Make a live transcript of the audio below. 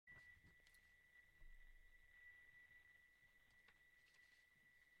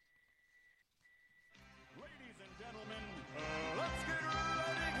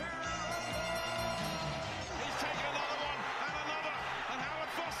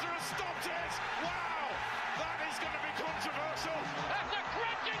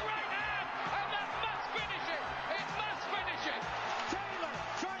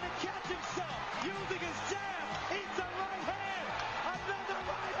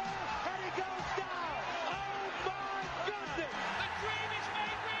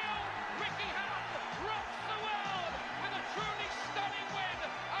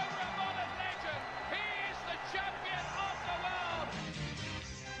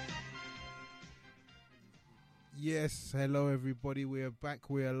Yes, hello everybody. We are back.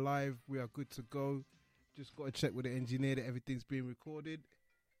 We are live. We are good to go. Just got to check with the engineer that everything's being recorded.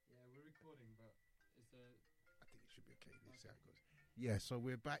 Yeah, we're recording, but it's I think it should be okay. Let's see how it goes. Yeah, so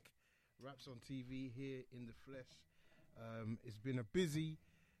we're back. Raps on TV here in the flesh. It's been a busy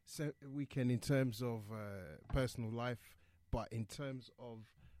weekend in terms of personal life, but in terms of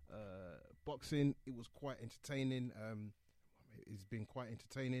boxing, it was quite entertaining. It's been quite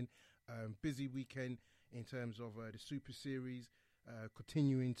entertaining. Busy weekend in terms of the Super Series,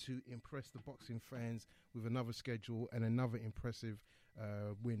 continuing to impress the boxing fans with another schedule and another impressive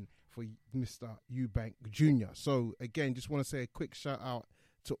win for Mr. Eubank Jr. So again, just want to say a quick shout out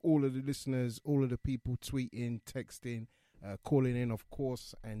to all of the listeners, all of the people tweeting, texting, calling in, of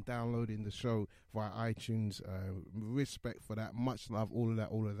course, and downloading the show via iTunes. Respect for that. Much love. All of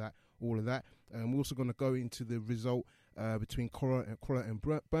that. We're also going to go into the result between Crawler and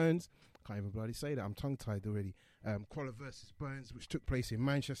Burns. Can't even bloody say that. I'm tongue-tied already. Crawler versus Burns, which took place in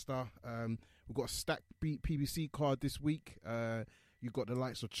Manchester. We've got a stacked PBC card this week. You've got the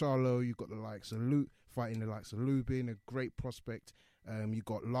likes of Charlo. You've got the likes of Luke fighting the likes of Lubin, a great prospect. You've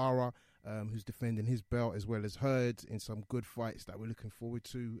got Lara, who's defending his belt, as well as Hurd in some good fights that we're looking forward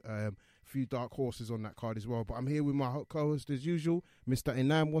to. A few dark horses on that card as well. But I'm here with my co-host as usual, Mr.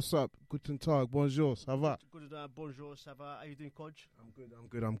 Inam. What's up? Guten Tag, bonjour, ça va? Good, bonjour, ça va? How you doing, Coach? I'm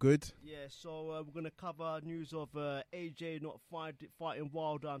good. Yeah, so we're going to cover news of AJ not fighting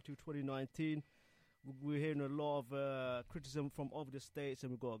Wilder until 2019. We're hearing a lot of criticism from over the States,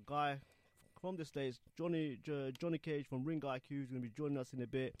 and we've got a guy from the States, Johnny Cage from Ring IQ, who's going to be joining us in a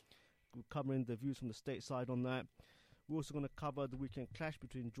bit. We're covering the views from the state side on that. We're also going to cover the weekend clash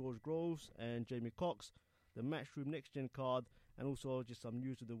between George Groves and Jamie Cox, the Matchroom Next Gen card, and also just some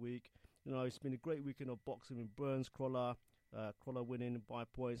news of the week. You know, it's been a great weekend of boxing with Burns, Crawler winning by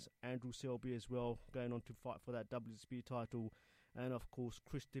points, Andrew Selby as well, going on to fight for that WSB title, and of course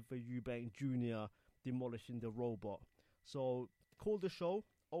Christopher Eubank Jr. demolishing the robot. So call the show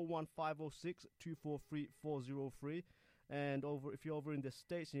 01506 243 403. And if you're over in the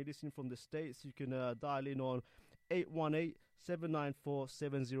States and you're listening from the States, you can dial in on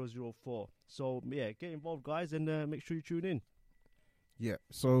 818-794-7004. So, yeah, get involved, guys, and make sure you tune in. Yeah,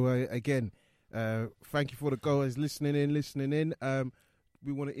 so again, thank you for the goers listening in.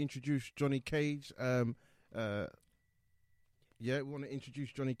 We want to introduce Johnny Cage. We want to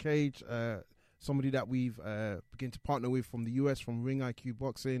introduce Johnny Cage, somebody that we've begun to partner with from the US, from Ring IQ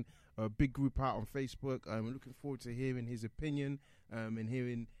Boxing. A big group out on Facebook. I'm looking forward to hearing his opinion and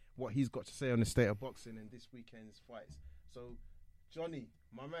hearing what he's got to say on the state of boxing and this weekend's fights. So, Johnny,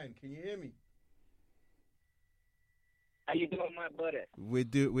 my man, can you hear me? How you doing, my buddy? We're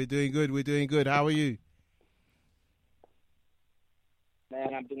doing good. We're doing good. How are you?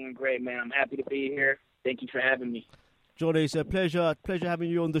 Man, I'm doing great, man. I'm happy to be here. Thank you for having me. Johnny, it's a pleasure having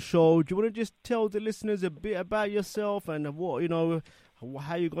you on the show. Do you want to just tell the listeners a bit about yourself and what,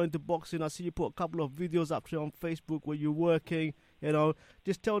 how you got into boxing? I see you put a couple of videos up on Facebook where you're working.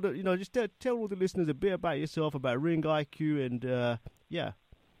 Just tell all the listeners a bit about yourself, about Ring IQ, and yeah.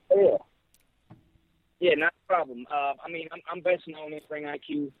 Yeah, not a problem. I'm best known as Ring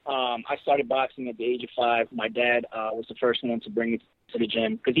IQ. I started boxing at the age of 5. My dad was the first one to bring me to the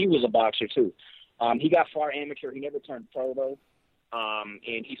gym because he was a boxer too. He got far amateur. He never turned pro though.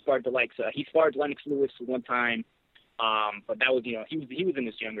 And he sparred he sparred Lennox Lewis one time. But that was, he was in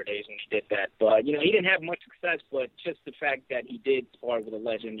his younger days when he did that. But, he didn't have much success, but just the fact that he did spar with a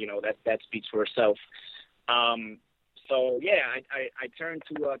legend, that speaks for itself. I turned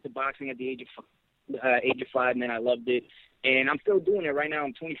to boxing at the age of 5, and then I loved it. And I'm still doing it right now.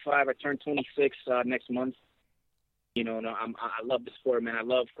 I'm 25. I turned 26 next month. I love the sport, man. I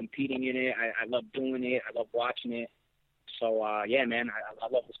love competing in it. I love doing it. I love watching it. So, man, I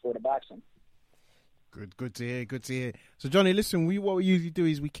love the sport of boxing. Good to hear. So, Johnny, listen, what we usually do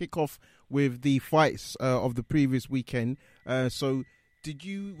is we kick off with the fights of the previous weekend. So,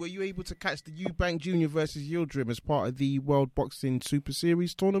 were you able to catch the Eubank Jr. versus Yildirim as part of the World Boxing Super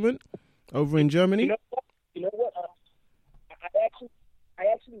Series tournament over in Germany? You know what? I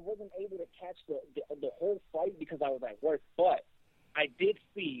actually wasn't able to catch the whole fight because I was at work, but I did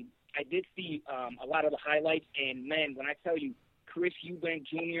see a lot of the highlights. And man, when I tell you, Chris Eubank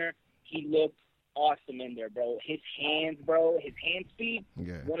Jr., he looked awesome in there, bro. His hand speed,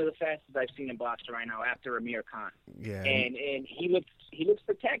 one of the fastest I've seen in boxing right now after Amir Khan. Yeah. And he looks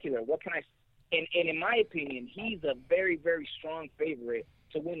spectacular. What can I and in my opinion, he's a very, very strong favorite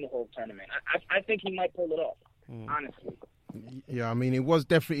to win the whole tournament. I think he might pull it off, honestly. Yeah, I mean, it was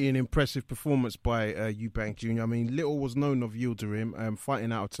definitely an impressive performance by Eubank Jr. I mean, little was known of Yildirim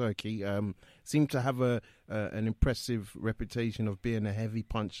fighting out of Turkey. Seemed to have an impressive reputation of being a heavy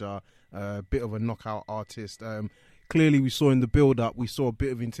puncher, a bit of a knockout artist. Clearly, we saw in the build-up, we saw a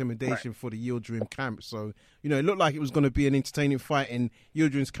bit of intimidation for the Yildirim camp. So, you know, it looked like it was going to be an entertaining fight, and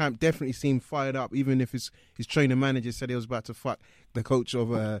Yildirim's camp definitely seemed fired up, even if his trainer manager said he was about to fuck the coach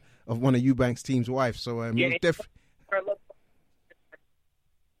of one of Eubank's team's wife. So, it was definitely...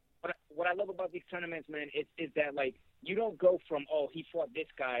 What I love about these tournaments, man, is that, like, you don't go from, oh, he fought this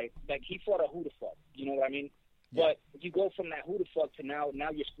guy, like, he fought a who the fuck, you know what I mean? Yeah. But you go from that who the fuck to now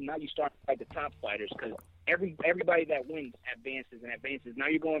you're starting to fight the top fighters, because everybody that wins advances and advances. Now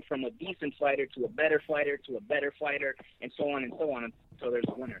you're going from a decent fighter to a better fighter to a better fighter, and so on until there's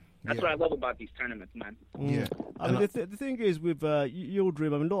a winner. That's what I love about these tournaments, man. Yeah, I mean, the thing is with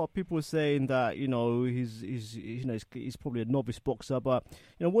Yildirim, I mean, a lot of people are saying that he's probably a novice boxer, but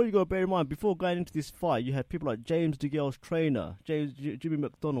what you got to bear in mind, before going into this fight, you had people like James DeGale's trainer, Jimmy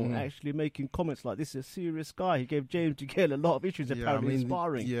McDonald, actually making comments like, "This is a serious guy." He gave James DeGale a lot of issues apparently in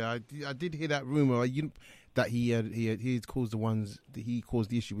sparring. Yeah, I did hear that rumor. That he caused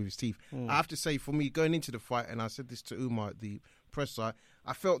the issue with his teeth. I have to say, for me, going into the fight, and I said this to Umar at the press side,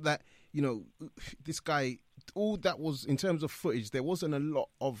 I felt that this guy, all that was in terms of footage, there wasn't a lot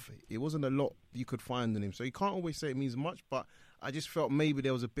you could find on him. So you can't always say it means much, but I just felt maybe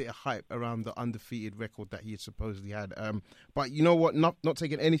there was a bit of hype around the undefeated record that he had supposedly had. But you know what? Not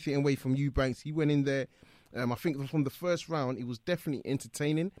taking anything away from Eubanks, he went in there. I think from the first round, it was definitely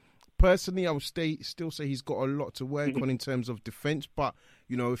entertaining. Personally, I would still say he's got a lot to work on in terms of defense. But,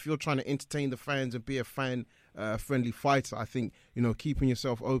 if you're trying to entertain the fans and be a fan-friendly fighter, I think, keeping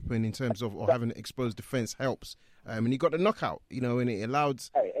yourself open in terms of or having an exposed defense helps. And he got the knockout, and it allowed...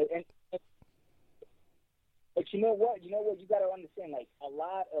 But you know what? You got to understand, like, a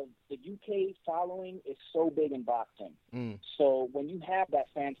lot of the UK following is so big in boxing. So when you have that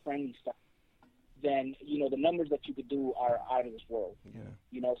fan-friendly stuff, then, the numbers that you could do are out of this world. Yeah.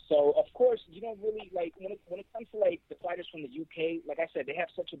 So, of course, you don't really, like, when it comes to, like, the fighters from the UK, like I said, they have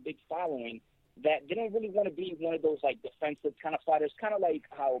such a big following that they don't really want to be one of those, like, defensive kind of fighters, kind of like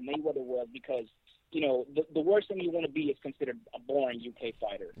how Mayweather was, because, the worst thing you want to be is considered a boring UK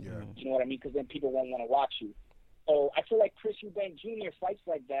fighter. Yeah. You know what I mean? Because then people won't want to watch you. So I feel like Chris Eubank Jr. fights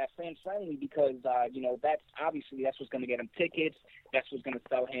like that, fan-friendly, because, that's what's going to get him tickets. That's what's going to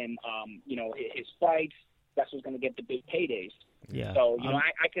sell him, his fights. That's what's going to get the big paydays. Yeah. So,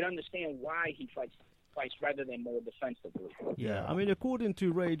 I can understand why he fights rather than more defensively. Yeah. I mean, according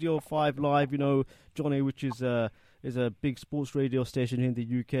to Radio 5 Live, Johnny, which is a big sports radio station in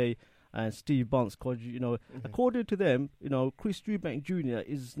the UK, and Steve Bunce, according to them, Chris Eubank Jr.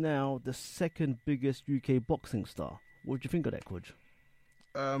 is now the second biggest UK boxing star. What do you think of that, Kodj?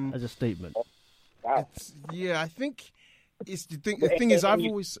 As a statement. Wow. I think it's the thing is,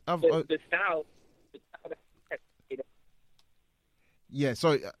 the style. Yeah,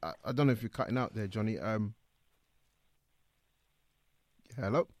 sorry, I don't know if you're cutting out there, Johnny.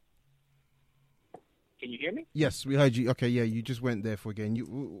 Hello. Can you hear me? Yes, we heard you. Okay, yeah, you just went there for again.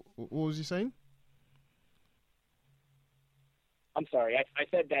 What was you saying? I'm sorry. I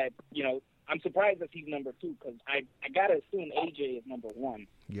said that, I'm surprised that he's number 2, because I got to assume AJ is number 1.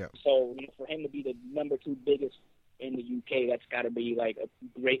 Yeah. So, for him to be the number 2 biggest in the UK, that's got to be, like, a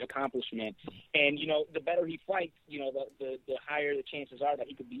great accomplishment. And, the better he fights, the higher the chances are that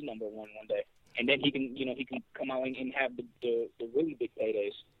he could be number 1 one day. And then he can come out and have the really big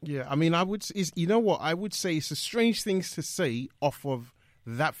paydays. Yeah, I mean, I would say it's a strange thing to say off of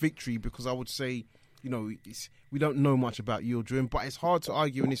that victory, because I would say, we don't know much about Yildirim, but it's hard to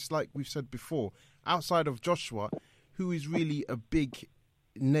argue, and it's like we've said before, outside of Joshua, who is really a big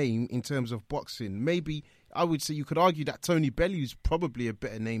name in terms of boxing. Maybe I would say you could argue that Tony Bellew is probably a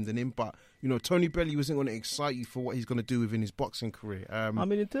better name than him, but Tony Bellew isn't going to excite you for what he's going to do within his boxing career. I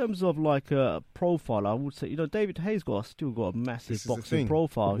mean, in terms of like a profile, I would say David Hayes still got a massive boxing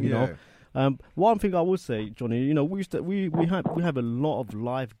profile. One thing I would say, Johnny, we have a lot of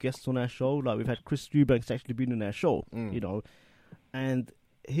live guests on our show. Like we've had Chris Eubanks actually been on our show, and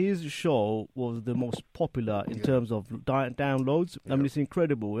his show was the most popular in terms of downloads. I mean, it's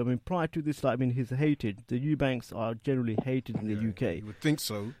incredible. I mean, prior to this, he's hated. The Eubanks are generally hated in the UK. You would think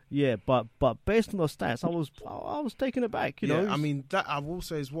so. Yeah, but based on those stats, I was taken aback. I mean, that I will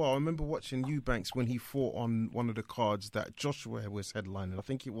say as well. I remember watching Eubanks when he fought on one of the cards that Joshua was headlining. I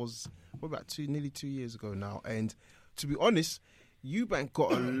think it was nearly 2 years ago now. And to be honest, Eubank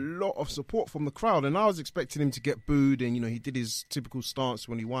got a lot of support from the crowd, and I was expecting him to get booed, and he did his typical stance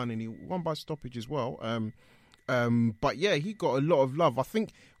when he won, and he won by stoppage as well. But yeah, he got a lot of love. I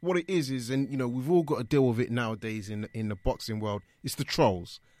think what it is, and you know, we've all got to deal with it nowadays in the boxing world. It's the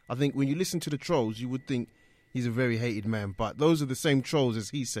trolls. I think when you listen to the trolls, you would think he's a very hated man, but those are the same trolls, as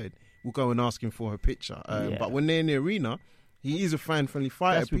he said, will go and ask him for a picture. But when they're in the arena, he is a fan-friendly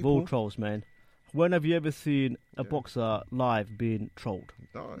fighter. That's with all trolls, man. When have you ever seen a boxer live being trolled?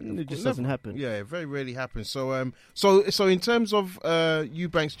 No, it just doesn't happen. Yeah, it very rarely happens. So, so in terms of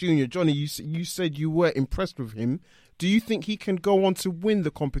Eubank Jr., Johnny, you said you were impressed with him. Do you think he can go on to win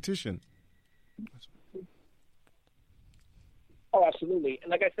the competition? Oh, absolutely.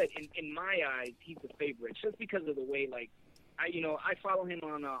 Like I said, in my eyes, he's the favorite, just because of the way, like, I follow him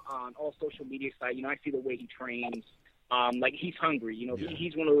on all social media sites. You know, I see the way he trains. Like, he's hungry. You know,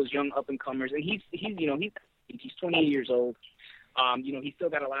 he's one of those young up and comers, and he's 28 years old. You know, he's still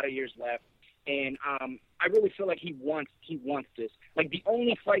got a lot of years left, and I really feel like he wants this. Like, the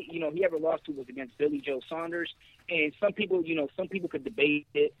only fight he ever lost to was against Billy Joe Saunders, and some people could debate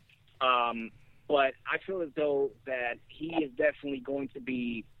it, but I feel as though that he is definitely going to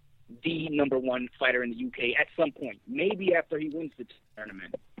be the number one fighter in the UK at some point, maybe after he wins the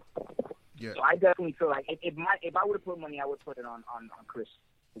tournament. Yeah. So I definitely feel like if I would have put money, I would put it on Chris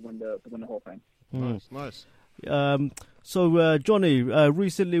to win the whole thing. Nice. So Johnny,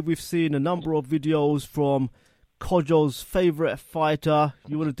 recently we've seen a number of videos from Kojo's favourite fighter.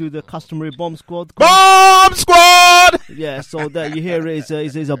 You want to do the customary bomb squad? Bomb squad! Yeah, so that you hear is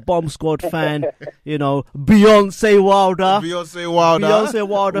a bomb squad fan. You know, Beyonce Wilder. Beyonce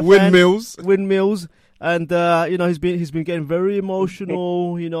Wilder. Fan. Windmills. And he's been getting very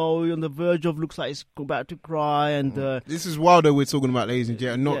emotional. You know, on the verge of looks like he's about to cry. And this is Wilder we're talking about, ladies and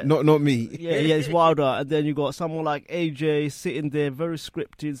gentlemen, not me. Yeah, it's Wilder. And then you got someone like AJ sitting there, very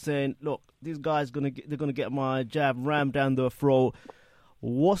scripted, saying, "Look, these guys they're gonna get my jab rammed down their throat."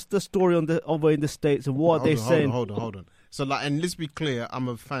 What's the story over in the States, and what are they saying? Hold on. So, and let's be clear, I'm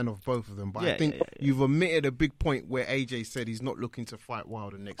a fan of both of them, but I think you've omitted a big point where AJ said he's not looking to fight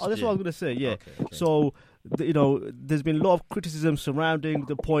Wilder next year. That's what I was going to say, yeah. Okay. So, there's been a lot of criticism surrounding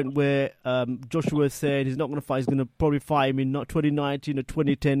the point where Joshua said he's not going to fight, he's going to probably fight him in 2019 or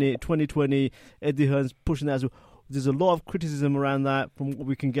 2020. Eddie Hearn's pushing that as well. There's a lot of criticism around that from what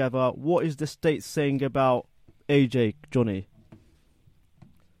we can gather. What is the state saying about AJ, Johnny?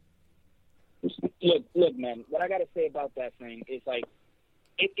 Look, man. What I got to say about that thing is like,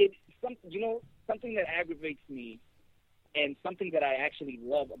 something that aggravates me, and something that I actually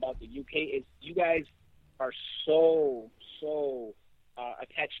love about the UK is you guys are so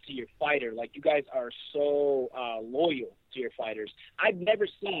attached to your fighter. Like, you guys are so loyal to your fighters. I've never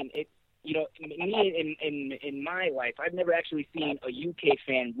seen it. You know, me in my life, I've never actually seen a UK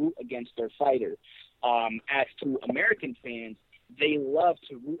fan root against their fighter. As to American fans, they love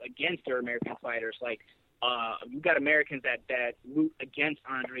to root against their American fighters. Like, you got Americans that root against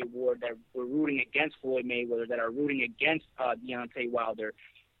Andre Ward, that were rooting against Floyd Mayweather, that are rooting against Deontay Wilder,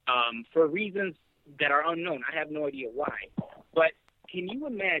 for reasons that are unknown. I have no idea why. But can you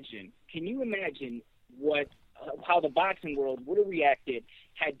imagine how the boxing world would have reacted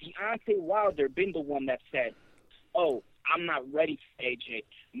had Deontay Wilder been the one that said, "Oh, I'm not ready for AJ.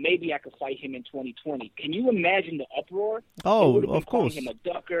 Maybe I could fight him in 2020." Can you imagine the uproar? Oh, they would have been of course. calling him a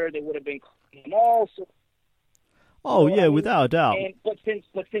ducker. They would have been calling him all sorts. Oh, yeah, without a doubt. But since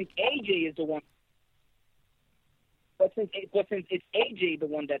AJ is the one, but since it's AJ the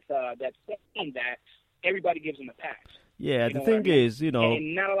one that's saying that, everybody gives him a pass. Yeah, the thing is,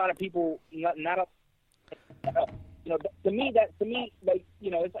 and not a lot of people, to me, like,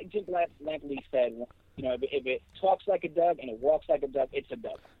 it's like Jim Lampley said. If it talks like a duck and it walks like a duck, it's a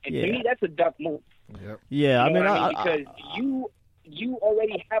duck. And to me, that's a duck move. Yep. Yeah, because you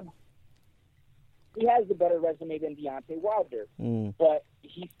already have. He has a better resume than Deontay Wilder, but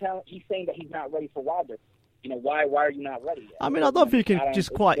he's saying that he's not ready for Wilder. Why are you not ready yet? I don't think you can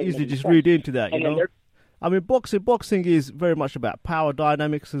just quite easily just read into that. Boxing is very much about power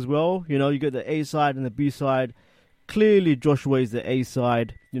dynamics as well. You get the A side and the B side. Clearly, Joshua is the A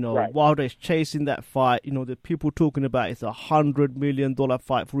side. Right. Wilder is chasing that fight. The people talking about it's $100 million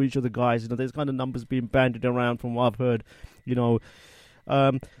fight for each of the guys. There's kind of numbers being bandied around from what I've heard.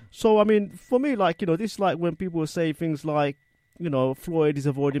 So for me, this is like when people say things like, Floyd is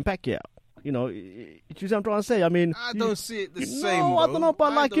avoiding Pacquiao. You know what I'm trying to say? I don't see it the same. No, I don't know,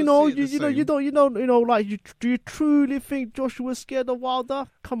 but do you truly think Joshua's scared of Wilder?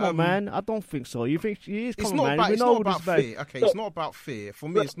 Come on, man. I don't think so. You think he is? It's not about fear. Okay, it's not about fear. For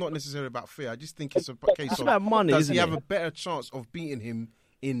me, it's not necessarily about fear. I just think it's a case of about money. Does he have a better chance of beating him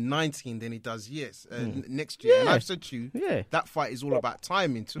in 19 than he does next year. And I've said to you, Yeah. that fight is all about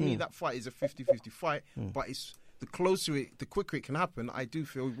timing. To me, that fight is a 50-50 fight, but it's the quicker it can happen, I do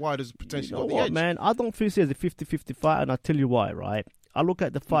feel Wilder's potentially got the edge. Man? I don't feel it's a 50-50 fight, and I'll tell you why, right? I look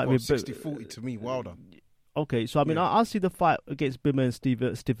at the fight with 60-40 to me, Wilder. Okay, so I mean, I see the fight against Bimmer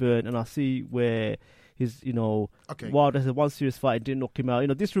and Steven, and I see where his, Wilder has one serious fight and didn't knock him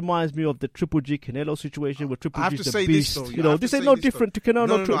out. This reminds me of the Triple G Canelo situation where Triple G is the beast. This ain't no different to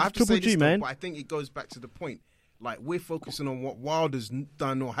Canelo Triple G, man. But I think it goes back to the point. Like, we're focusing on what Wilder's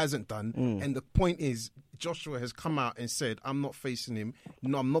done or hasn't done, and the point is, Joshua has come out and said, "I'm not facing him.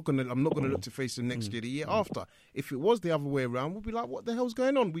 No, I'm not gonna look to face him next year, the year after." If it was the other way around, we'd be like, "What the hell's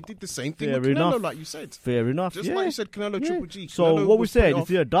going on?" We did the same thing with Canelo, like you said. Fair enough. Just like you said, Canelo Triple G. So Canelo what we said, off.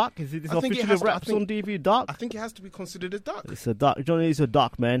 is it a duck? Is it officially wraps on DV duck? I think it has to be considered a duck. It's a duck. Johnny, it's a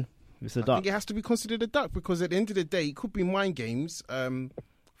duck, man. It's a duck. I think it has to be considered a duck because at the end of the day, it could be mind games.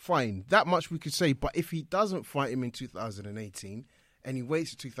 Fine, that much we could say. But if he doesn't fight him in 2018 and he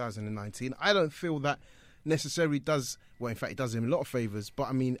waits to 2019, I don't feel that necessarily does. Well, in fact, it does him a lot of favors. But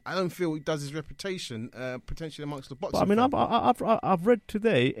I mean, I don't feel it does his reputation potentially amongst the boxing. But, I mean, I've read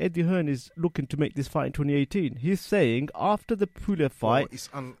today Eddie Hearn is looking to make this fight in 2018. He's saying after the Pulev fight, he's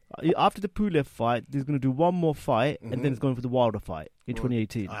going to do one more fight and then he's going for the Wilder fight in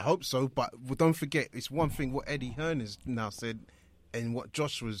 2018. I hope so, but don't forget, it's one thing what Eddie Hearn has now said. And what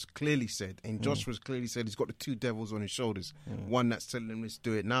Joshua's clearly said, Joshua's clearly said he's got the two devils on his shoulders. One that's telling him let's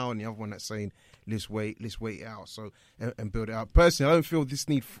do it now, and the other one that's saying let's wait it out. So and build it up. Personally, I don't feel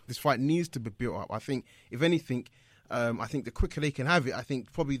this fight needs to be built up. I think if anything, I think the quicker they can have it, I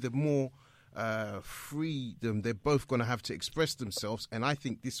think probably the more freedom they're both going to have to express themselves. And I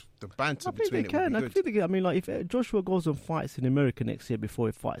think the banter between it will be good. I mean, like if Joshua goes and fights in America next year before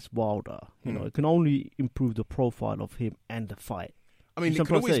he fights Wilder, it can only improve the profile of him and the fight. I mean, it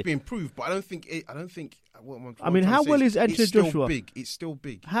can always be improved, but I don't think. How well is Anthony Joshua? It's still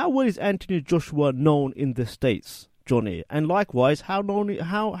big. How well is Anthony Joshua known in the States, Johnny? And likewise, how well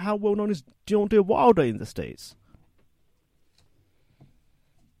known is Deontay Wilder in the States?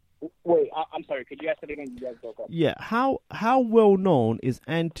 Wait, I'm sorry. Could you ask that again? You guys broke up. Yeah. How well known is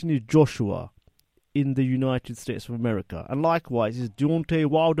Anthony Joshua in the United States of America? And likewise, is Deontay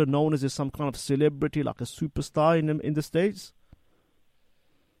Wilder known as some kind of celebrity, like a superstar in the States?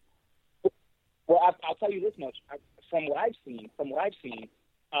 Well, I'll tell you this much. From what I've seen,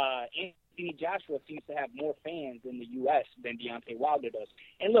 Anthony Joshua seems to have more fans in the U.S. than Deontay Wilder does.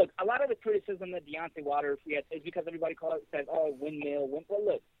 And look, a lot of the criticism that Deontay Wilder gets is because everybody says, "Oh, windmill." Well,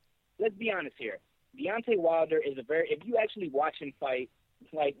 look, let's be honest here. Deontay Wilder is if you actually watch him fight,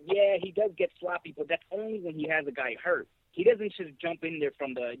 like, yeah, he does get sloppy, but that's only when he has a guy hurt. He doesn't just jump in there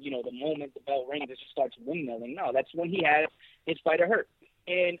from the moment the bell rings and just starts windmilling. No, that's when he has his fighter hurt.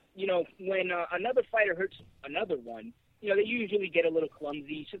 And, when another fighter hurts another one, they usually get a little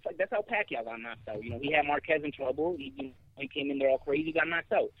clumsy. It's just like, that's how Pacquiao got knocked out. He had Marquez in trouble. He came in there all crazy, got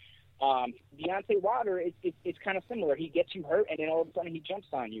knocked out. Deontay Wilder, it's kind of similar. He gets you hurt, and then all of a sudden he jumps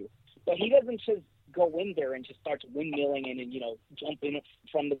on you. But he doesn't just go in there and just starts windmilling and then, jump in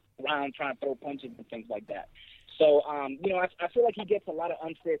from the ground trying to throw punches and things like that. So, I feel like he gets a lot of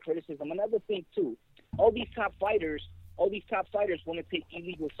unfair criticism. Another thing, too, all these top fighters want to take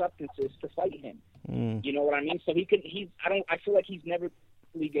illegal substances to fight him. You know what I mean? So I feel like he's never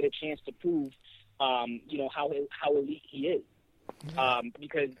really get a chance to prove, how elite he is.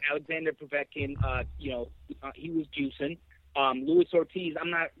 Because Alexander Povetkin, he was juicing. Luis Ortiz, I'm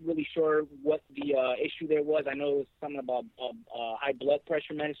not really sure what the issue there was. I know it was something about high blood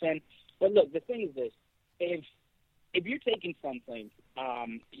pressure medicine. But look, the thing is this: if you're taking something,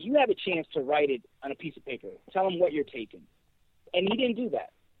 you have a chance to write it on a piece of paper. Tell him what you're taking. And he didn't do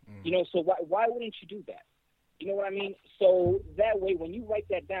that. So why wouldn't you do that? You know what I mean? So that way, when you write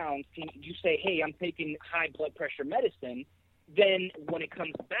that down, you say, hey, I'm taking high blood pressure medicine, then when it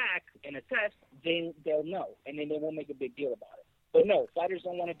comes back in a test, they'll know, and then they won't make a big deal about it. But no, fighters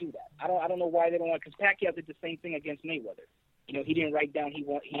don't want to do that. I don't know why they don't want, because Pacquiao did the same thing against Mayweather. He didn't write down he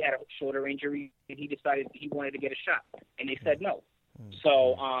had a shoulder injury, and he decided he wanted to get a shot, and they said no.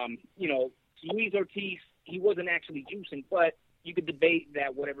 So, Luis Ortiz, he wasn't actually juicing, but you could debate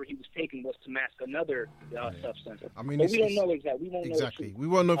that whatever he was taking was to mask another substance. I mean, but we don't know exactly. We won't know exactly. We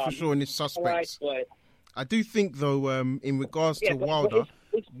won't know for sure in his suspects. Right, I do think, though, in regards to Wilder,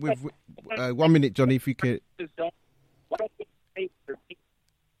 with 1 minute, Johnny, if you could. You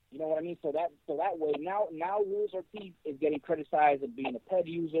know what I mean? So that way, now Luis Ortiz is getting criticized of being a ped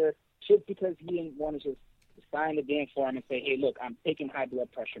user just because he didn't want to just sign the damn form and say, hey, look, I'm taking high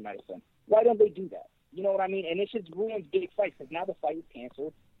blood pressure medicine. Why don't they do that? You know what I mean? And it just ruins big fights because now the fight is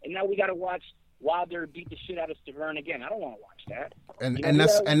canceled, and now we got to watch Wilder beat the shit out of Stavern again. I don't want to watch that.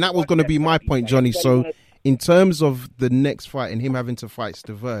 And that was going to be my point, Johnny. So in terms of the next fight and him having to fight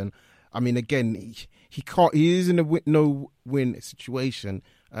Stavern, I mean, again, he is in a no-win situation.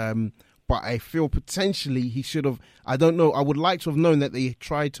 But I feel potentially he should have. I don't know. I would like to have known that they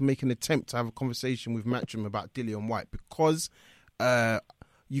tried to make an attempt to have a conversation with Matchroom about Dillian White, because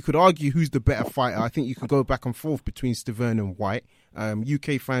you could argue who's the better fighter. I think you could go back and forth between Stavern and White.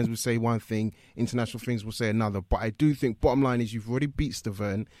 UK fans will say one thing, international things will say another. But I do think bottom line is you've already beat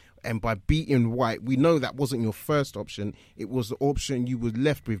Stavern, and by beating White, we know that wasn't your first option. It was the option you were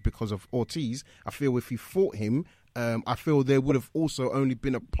left with because of Ortiz. I feel if you fought him, I feel there would have also only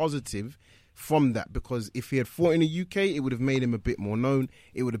been a positive from that, because if he had fought in the UK, it would have made him a bit more known.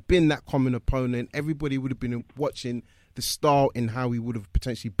 It would have been that common opponent. Everybody would have been watching the style in how he would have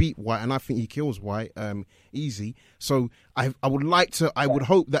potentially beat White, and I think he kills White easy. So I would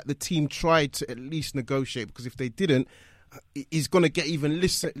hope that the team tried to at least negotiate, because if they didn't, he's going to get even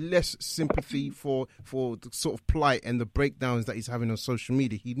less sympathy for the sort of plight and the breakdowns that he's having on social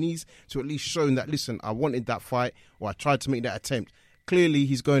media. He needs to at least show that, listen, I wanted that fight, or I tried to make that attempt. Clearly,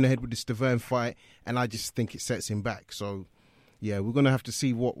 he's going ahead with the Stavern fight, and I just think it sets him back. So, yeah, we're going to have to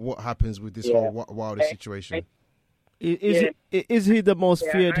see what happens with this whole Wilder situation. Is he the most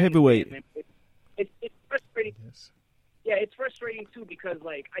feared heavyweight? It's frustrating. Yes. Yeah, it's frustrating, too, because,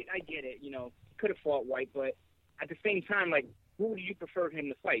 like, I get it. You know, could have fought White, but at the same time, like, who do you prefer him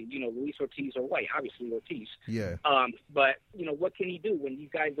to fight? You know, Luis Ortiz or White? Obviously, Ortiz. Yeah. But, you know, what can he do when these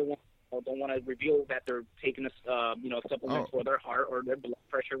guys don't want to reveal that they're taking a supplement for their heart or their blood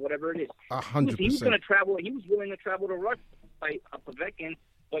pressure, whatever it is. 100%. He was going to travel. He was willing to travel to Russia to fight Povetkin,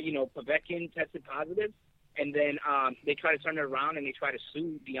 but Povetkin tested positive, and then they try to turn it around and they try to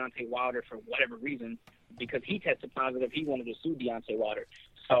sue Deontay Wilder for whatever reason, because he tested positive. He wanted to sue Deontay Wilder.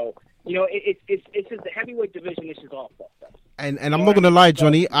 So it's just the heavyweight division. This is all fucked up. And I'm not going to lie,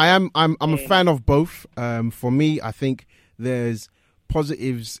 Johnny. I'm a fan of both. For me, I think there's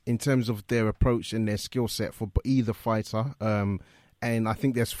positives in terms of their approach and their skill set for either fighter, and I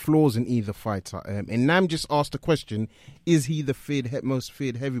think there's flaws in either fighter. And Nam just asked the question: is he the most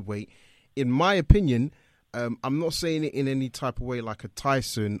feared heavyweight? In my opinion, I'm not saying it in any type of way like a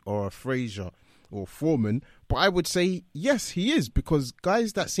Tyson or a Frazier or Foreman, but I would say yes, he is, because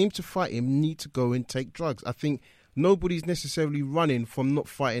guys that seem to fight him need to go and take drugs. I think nobody's necessarily running from not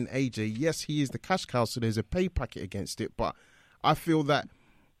fighting AJ. Yes, he is the cash cow, so there's a pay packet against it, but I feel that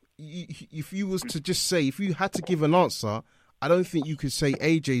if you was to just say, if you had to give an answer, I don't think you could say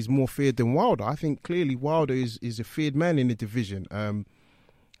AJ is more feared than Wilder. I think clearly Wilder is a feared man in the division.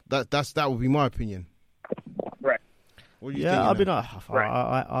 That would be my opinion. Right. What do you think? I mean,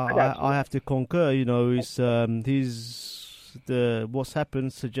 I have to concur. You know, what's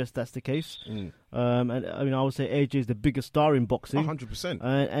happened suggests that's the case. And I mean, I would say AJ is the biggest star in boxing, 100%.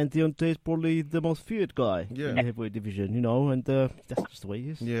 And Deontay is probably the most feared guy in the heavyweight division. You know, and that's just the way he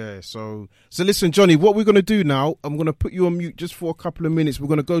is. Yeah. So listen, Johnny, what we're gonna do now? I'm gonna put you on mute just for a couple of minutes. We're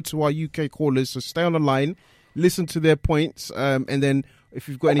gonna go to our UK callers, so stay on the line, listen to their points, and then if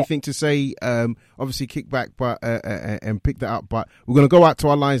you've got anything to say, obviously kick back, but and pick that up. But we're gonna go out to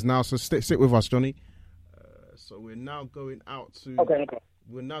our lines now. So sit with us, Johnny. So we're now going out to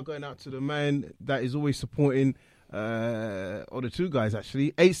We're now going out to the man that is always supporting, or the two guys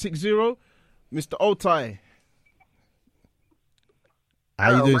actually. 860, Mr. Otai.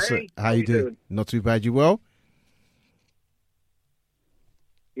 How you doing, sir? How you doing? Not too bad. You well?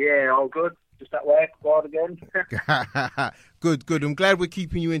 Yeah, all good. Just at work, bored again. Good. I'm glad we're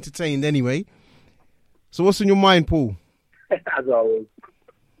keeping you entertained anyway. So what's on your mind, Paul? As always.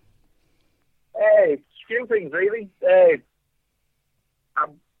 Hey, few things really.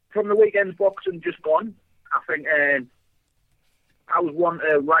 From the weekend's boxing just gone, I think I was one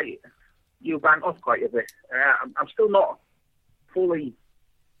to write Eubank off quite a bit. I'm still not fully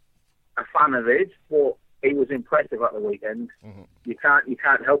a fan of it, but he was impressive at the weekend. Mm-hmm. You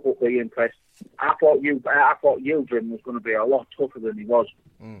can't help but be impressed. I thought Yildirim was going to be a lot tougher than he was,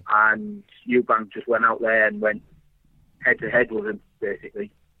 and Eubank just went out there and went head to head with him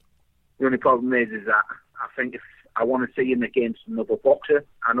basically. The only problem is that I think if I want to see him against another boxer,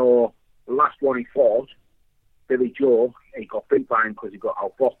 I know the last one he fought, Billy Joe, he got beat by him because he got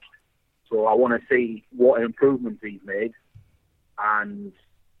outboxed. So I want to see what improvements he's made, and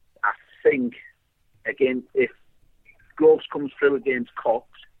I think again, if Groves comes through against Cox,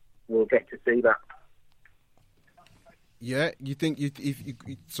 we'll get to see that. Yeah, you think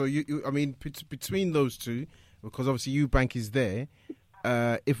I mean, between those two, because obviously Eubank is there,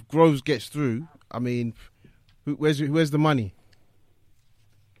 if Groves gets through, I mean, where's the money?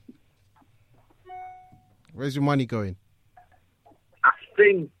 Where's your money going? I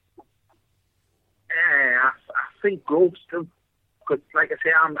think Groves still, because like I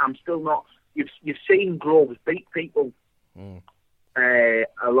say, I'm still not. You've seen Groves beat people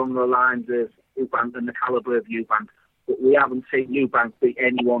along the lines of Eubank and the calibre of Eubank, but we haven't seen Eubank beat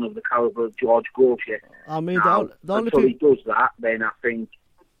anyone of the calibre of George Groves yet. I mean, now, the only until he does that, then I think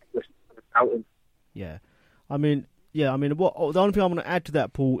we're out him. Yeah, I mean, what the only thing I'm going to add to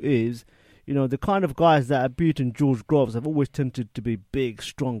that, Paul, is, you know, the kind of guys that have beaten George Groves have always tended to be big,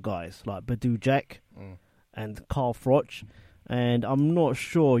 strong guys like Badu Jack and Carl Froch, and I'm not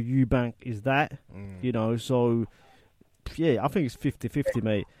sure Eubank is that, you know, so yeah, I think it's 50-50,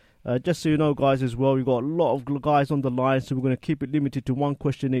 mate. Just so you know, guys, as well, we've got a lot of guys on the line, so we're going to keep it limited to one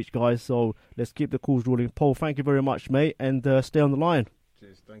question each, guys, so let's keep the calls rolling. Paul, thank you very much, mate, and stay on the line.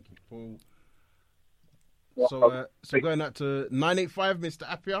 Cheers, thank you, Paul. So going out to 985, Mr.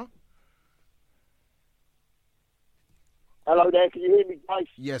 Appiah. Hello there, can you hear me, guys?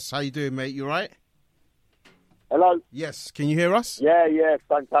 Yes, how you doing, mate? You right? Hello? Yes, can you hear us? Yeah,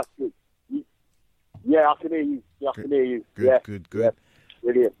 fantastic. Yeah, I can hear you. I can hear you. Good, yeah. good. Yeah,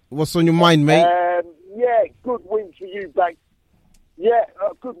 brilliant. What's on your mind, mate? Yeah, good win for Eubank. Yeah,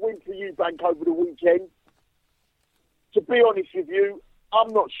 good win for Eubank over the weekend. To be honest with you,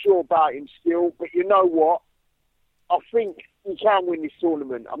 I'm not sure about him still, but you know what? I think he can win this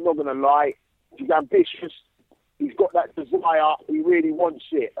tournament. I'm not going to lie. He's ambitious. He's got that desire. He really wants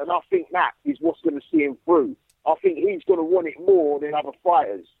it. And I think that is what's going to see him through. I think he's going to want it more than other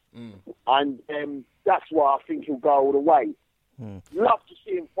fighters. And that's why I think he'll go all the way. Love to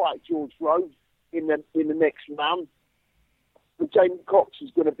see him fight George Groves in the next round. But Jamie Cox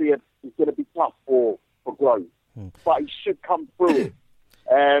is going to be tough for Groves. But he should come through it.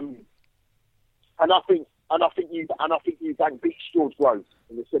 And I think Eubank beats George Groves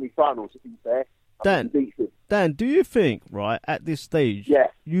in the semi-finals, to be fair. Dan, do you think, right, at this stage,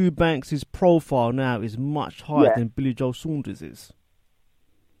 Eubanks' profile now is much higher than Billy Joe Saunders is?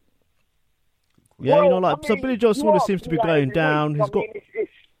 Yeah, well, you know, like, so Billy Joe Saunders seems to be going down. He's got.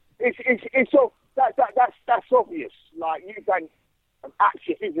 That's obvious. Like, Eubank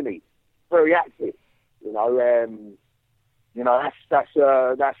active, isn't he? Very active. That's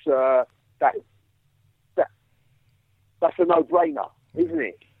a no-brainer, isn't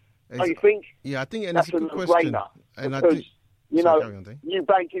it? Don't you think? Yeah, I think that's a good question. And because, I think,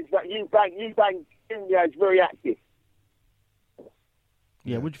 Eubank Jr. is very active.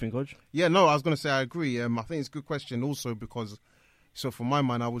 Yeah, what do you think, Hodge? Yeah, no, I was going to say I agree. I think it's a good question also because, so for my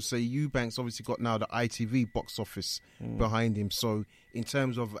mind, I would say Eubank's obviously got now the ITV box office behind him. So in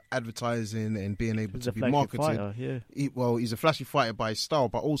terms of advertising and being able to be marketed, fighter, yeah. He's a flashy fighter by his style,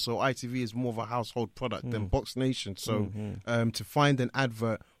 but also ITV is more of a household product than Box Nation. So to find an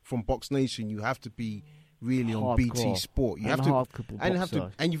advert from Box Nation, you have to be really on BT Sport. You have to,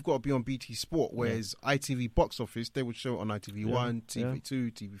 and you've got to be on BT Sport. Whereas ITV box office, they would show it on ITV1,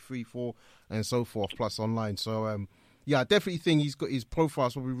 TV2, TV3, 4, and so forth, plus online. So I definitely think he's got his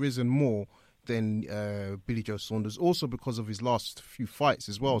profile's probably risen more than Billy Joe Saunders, also because of his last few fights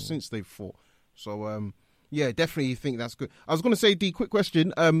as well since they've fought. So definitely think that's good. I was going to say, D, quick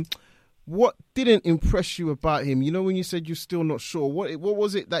question. What didn't impress you about him? You know, when you said you're still not sure, what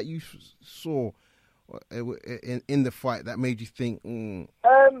was it that you saw in the fight that made you think? You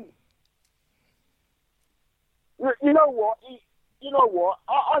know what?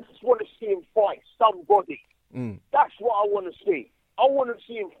 I just want to see him fight somebody. That's what I want to see. I want to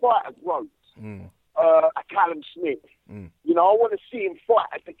see him fight a Groves, a Callum Smith. You know, I want to see him fight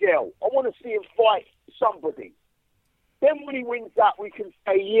a DeGale. I want to see him fight somebody. Then when he wins that, we can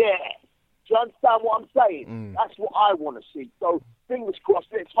say, yeah. Do you understand what I'm saying? That's what I want to see. So fingers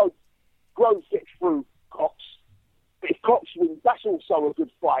crossed. Let's hope Groves gets through Cox. But if Cox wins, that's also a good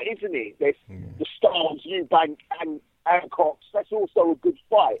fight, isn't it? There's the stars, Eubank and Cox. That's also a good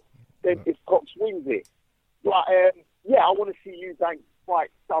fight. Then if Cox wins it, but I want to see Eubank fight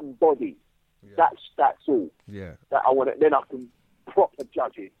somebody. Yeah. That's all. Yeah. That I want it. Then I can proper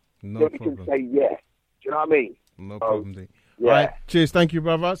judge it. No then problem. We can say yeah. Do you know what I mean? No problem, D. Yeah. All right. Cheers. Thank you,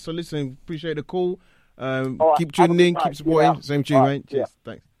 brother. So listen, appreciate the call. Keep tuning in. Keep supporting. Yeah. Same to you, mate. Cheers. Yeah.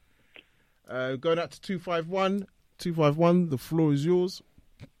 Thanks. Going out to 251. 251. The floor is yours.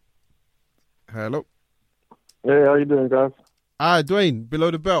 Hello. Hey, how you doing, guys? Hi, Dwayne. Below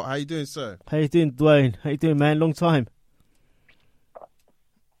the belt. How you doing, sir? How you doing, Dwayne? How you doing, man? Long time.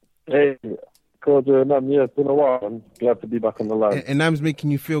 Hey, Claudia and yeah, it's been a while. I'm glad to be back on the line. And Nam's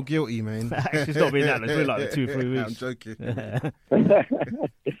making you feel guilty, man. Actually, it's not been that. It's been like 2-3 weeks. I'm joking.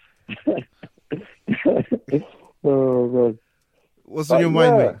 Oh, God. What's on your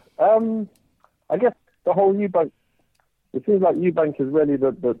mind, mate? I guess the whole Eubank. It seems like Eubank is really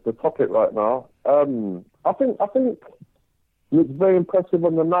the topic right now. I think it's very impressive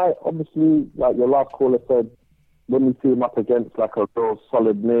on the night. Obviously, like your last caller said, when we see him up against like a real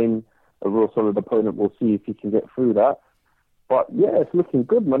solid name, a real solid opponent, we'll see if he can get through that. But yeah, it's looking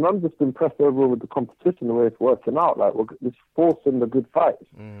good, man. I'm just impressed overall with the competition, the way it's working out. Like, it's forcing the good fights.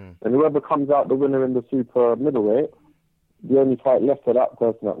 And whoever comes out the winner in the super middleweight, the only fight left for that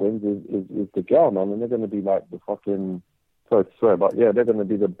person that wins is the girl, man. And they're going to be like the fucking, sorry to swear, but yeah, they're going to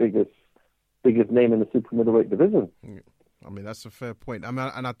be the biggest name in the super middleweight division. I mean, that's a fair point. I mean,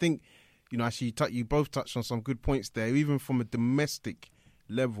 and I think, you know, actually, you both touched on some good points there. Even from a domestic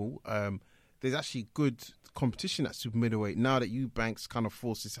level, there's actually good competition at super middleweight now that Eubank's kind of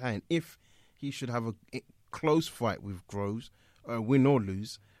forced his hand. If he should have a close fight with Groves, win or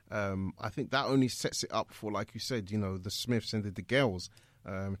lose, I think that only sets it up for, like you said, you know, the Smiths and the DeGales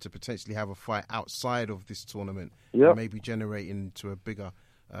to potentially have a fight outside of this tournament, maybe generating into a bigger,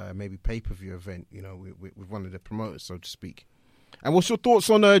 maybe pay-per-view event, you know, with one of the promoters, so to speak. And what's your thoughts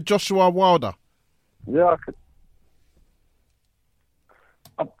on Joshua Wilder? Yeah,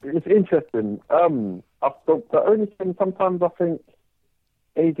 it's interesting. The only thing sometimes I think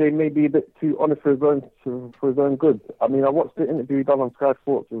AJ may be a bit too honest for his own good. I mean, I watched the interview he done on Sky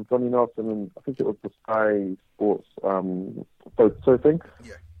Sports with Johnny Nelson, and I think it was the Sky Sports so thing.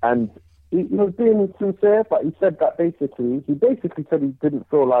 Yeah. And he was being sincere, but he said that he said he didn't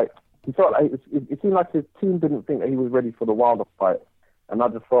feel like, he felt like it seemed like his team didn't think that he was ready for the Wilder fight. And I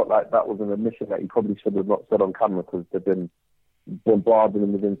just felt like that was an admission that he probably should have not said on camera, because they've been bombarding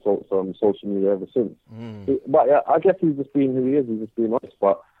him with insults on social media ever since. But yeah, I guess he's just being who he is. He's just being honest.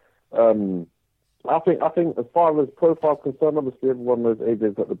 But I think as far as profile concerned, obviously everyone knows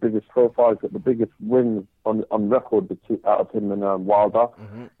AJ's got the biggest profile. He's got the biggest wins on record out of him and Wilder.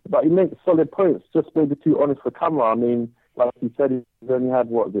 But he makes solid points. Just maybe too honest for camera. I mean, like he said, he's only had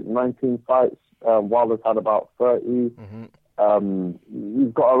 19 fights. Wilder's had about 30.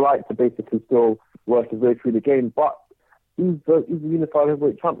 He's got a right to basically still work his way through the game, but he's a unified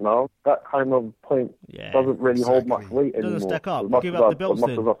heavyweight champ now. That kind of point doesn't really hold much weight anymore. Doesn't stack up. As Give up the belts as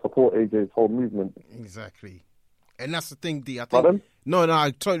much as I support AJ's whole movement. Exactly. And that's the thing, D. I think, no,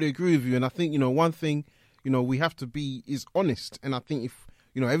 I totally agree with you. And I think, you know, one thing, you know, we have to be is honest. And I think if,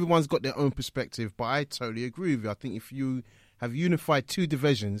 you know, everyone's got their own perspective, but I totally agree with you. I think if you have unified two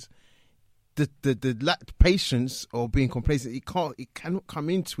divisions, the lack of patience or being complacent, it cannot come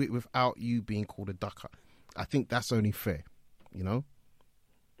into it without you being called a ducker. I think that's only fair, you know?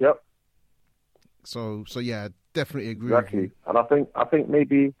 Yep. So yeah, definitely agree exactly. with you. And I think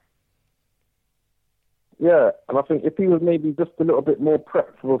maybe, yeah, and I think if he was maybe just a little bit more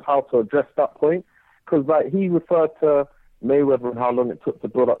prepped with how to address that point, because like he referred to Mayweather and how long it took to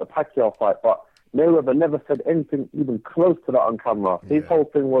build up the Pacquiao fight, but Mayweather never said anything even close to that on camera. His whole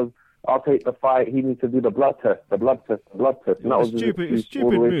thing was, I'll take the fight. He needs to do the blood test. And that was stupid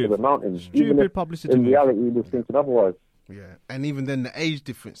all the way move. to the mountains. Stupid publicity. In reality, he was thinking otherwise. Yeah, and even then, the age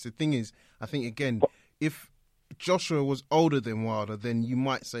difference. The thing is, I think again, if Joshua was older than Wilder, then you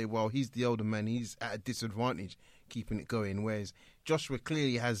might say, well, he's the older man. He's at a disadvantage keeping it going. Whereas Joshua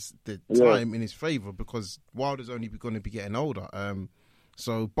clearly has the time in his favour, because Wilder's only going to be getting older.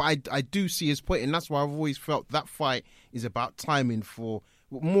 But I do see his point, and that's why I've always felt that fight is about timing for.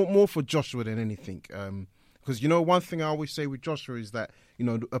 More for Joshua than anything. Because, you know, one thing I always say with Joshua is that, you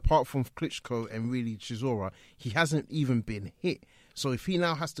know, apart from Klitschko and really Chisora, he hasn't even been hit. So if he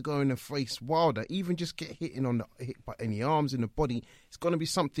now has to go in and face Wilder, even just get hit by any arms in the body, it's going to be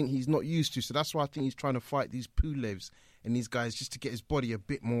something he's not used to. So that's why I think he's trying to fight these Pulevs and these guys just to get his body a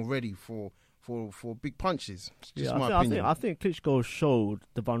bit more ready for big punches. I think Klitschko showed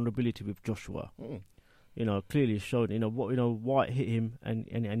the vulnerability with Joshua. You know, clearly showed, White hit him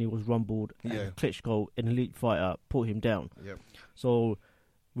and he was rumbled. Yeah. And Klitschko, an elite fighter, put him down. Yep. So,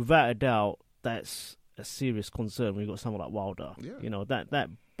 without a doubt, that's a serious concern when you've got someone like Wilder. Yeah. You know, that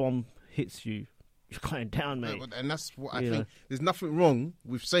bomb hits you, you're going down, mate. Yeah, and that's what I think. There's nothing wrong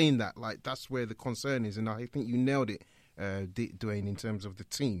with saying that. Like, that's where the concern is. And I think you nailed it, Dwayne, in terms of the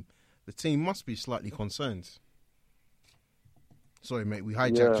team. The team must be slightly concerned. Sorry, mate, we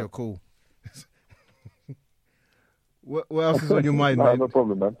hijacked your call. What else is on your mind, man? No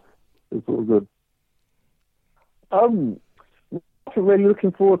problem, man. It's all good. I really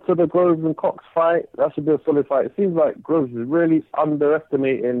looking forward to the Groves and Cox fight. That should be a solid fight. It seems like Groves is really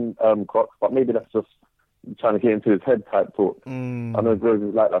underestimating Cox, but maybe that's just trying to get into his head type talk. I know Groves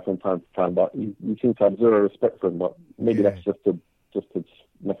is like that from time to time, but you seem to have zero respect for him. But maybe that's just to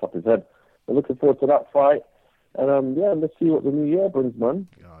mess up his head. We're looking forward to that fight. And let's see what the new year brings, man.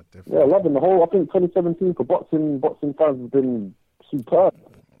 Yeah, definitely. Yeah, loving the whole. I think 2017 for boxing fans has been superb.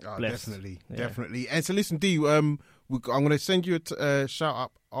 Oh, definitely. And so listen, D, I'm going to send you a shout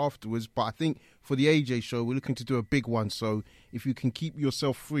out afterwards, but I think for the AJ show, we're looking to do a big one. So if you can keep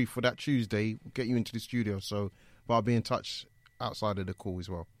yourself free for that Tuesday, we'll get you into the studio. So, but I'll be in touch outside of the call as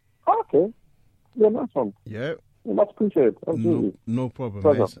well. Okay. Yeah, nice one. Yeah. Much appreciated. Absolutely. No problem.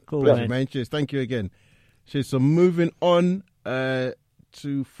 Cool, Pleasure, man. Cheers. Thank you again. Cheers. So moving on to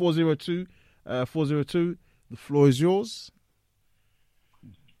 402. 402, the floor is yours.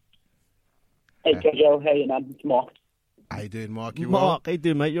 Hey, Joe. Hey, man. It's Mark. How you doing, Mark? You Mark, how you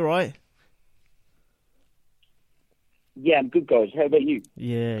doing, mate? You all right? Yeah, I'm good, guys. How about you?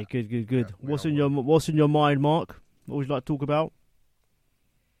 Yeah, good. Yeah, What's in your mind, Mark? What would you like to talk about?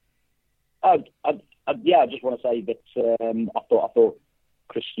 I just want to say that I thought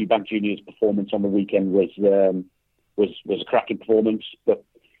Chris Eubank Jr.'s performance on the weekend was a cracking performance, but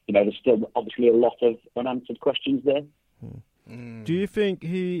there's still obviously a lot of unanswered questions there. Do you think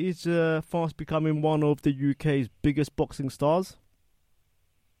he is fast becoming one of the UK's biggest boxing stars?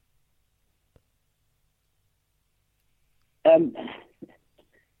 I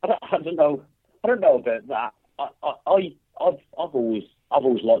don't know about that. I've always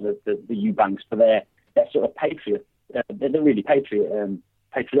liked the Eubanks for their sort of patriot. They're really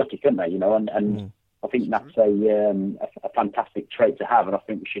patriotic, aren't they? And I think that's a fantastic trait to have, and I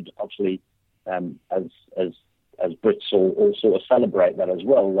think we should obviously, as Brits, all sort of celebrate that as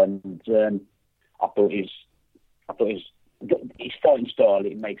well. And I thought his fighting style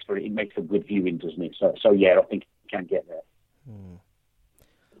it makes for good viewing, doesn't it? So yeah, I think he can get there.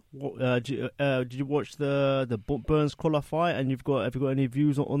 Did you watch the Burns Collar fight? And have you got any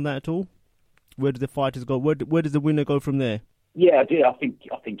views on that at all? Where do the fighters go? Where does the winner go from there? Yeah, I did. I think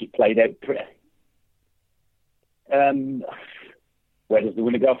it played out pretty. Where does the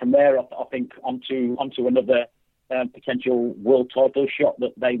winner go from there? I think onto another potential world title shot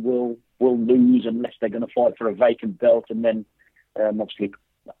that they will lose unless they're going to fight for a vacant belt. And then obviously,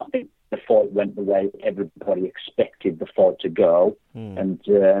 I think the fight went the way everybody expected the fight to go. And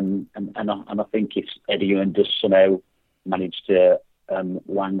I think if Eddie Earn does somehow manage to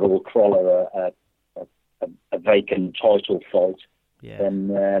wangle Crawler a vacant title fight,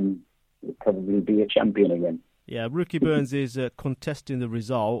 then he'll probably be a champion again. Yeah, Rookie Burns is contesting the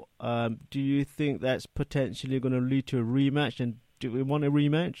result. Do you think that's potentially going to lead to a rematch? And do we want a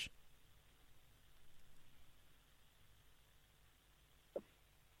rematch?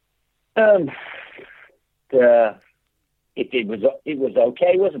 It was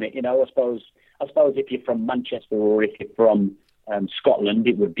okay, wasn't it? I suppose if you're from Manchester or if you're from Scotland,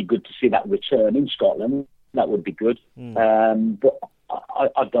 it would be good to see that return in Scotland. That would be good. But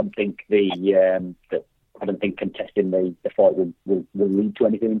I don't think I don't think contesting the fight will lead to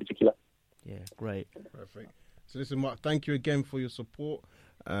anything in particular. Yeah, great. Perfect. So listen, Mark, thank you again for your support.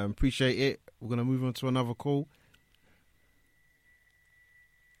 Appreciate it. We're going to move on to another call.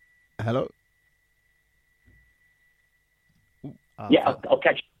 Hello? Yeah, I'll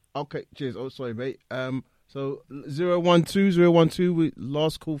catch you. Okay, cheers. Oh, sorry, mate. So 012,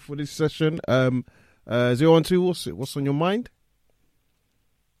 last call for this session. 012, what's on your mind?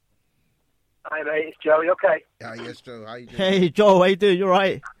 Hi, mate. It's Joe. You okay? Yes, Joe. How you doing? Hey, Joe. How you doing? You all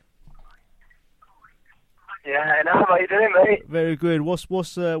right? Yeah, I know. How you doing, mate? Very good. What's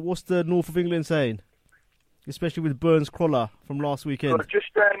the north of England saying? Especially with Burns Crawler from last weekend. Well, I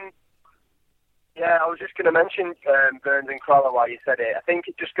was just going to mention Burns and Crawler while you said it. I think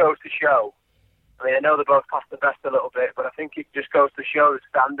it just goes to show. I mean, I know they both passed the best a little bit, but I think it just goes to show the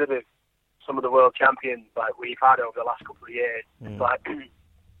standard of some of the world champions like we've had over the last couple of years. It's like,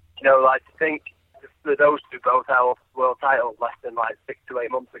 like to think that those two both held world titles less than 6 to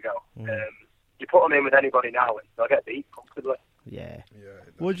 8 months ago. You put them in with anybody now and they'll get beat comfortably. Yeah.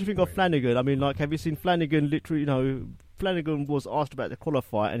 What do you think of Flanagan? I mean, have you seen Flanagan literally, Flanagan was asked about the Crawler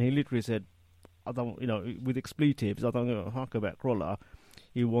fight and he literally said, I don't, with expletives, I don't know how about Crawler.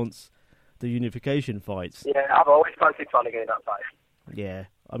 He wants the unification fights. Yeah, I've always fancied Flanagan in that fight. Yeah.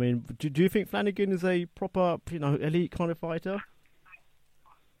 I mean, do you think Flanagan is a proper, elite kind of fighter?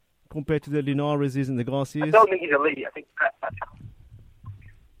 Compared to the Linares and the Garcias? I don't think he's elite. I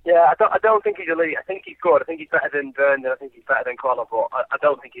don't think he's elite. I think he's good. I think he's better than Burns and I think he's better than Crawler, but I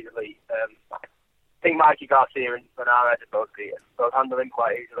don't think he's elite. think Mikey Garcia and Bernardo both handle him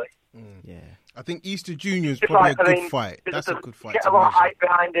quite easily. Yeah. I think Easter Jr. is Just probably like, a I good mean, fight. That's a good fight. Get to a lot of measure. hype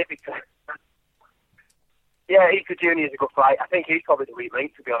behind it because. Yeah, Easter Jr. is a good fight. I think he's probably the weak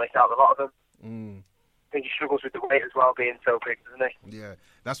link, to be honest, out of a lot of them. I think he struggles with the weight as well, being so big, doesn't he? Yeah,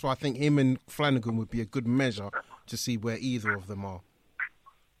 that's why I think him and Flanagan would be a good measure to see where either of them are.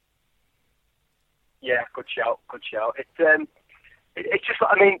 Yeah, good shout. It's just,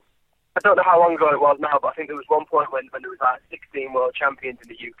 I mean, I don't know how long ago it was now, but I think there was one point when there was like 16 world champions in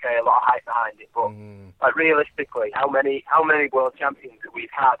the UK, a lot of hype behind it. But like realistically, how many world champions that we've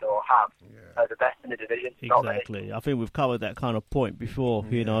had or have are the best in the division? Exactly. I think we've covered that kind of point before,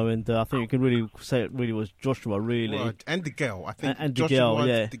 you know, and I think you can really say it really was Joshua, really. Well, and DeGale. I think and Joshua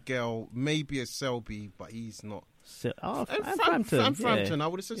DeGale, DeGale, maybe a Selby, but he's not. And Frampton. Frampton. I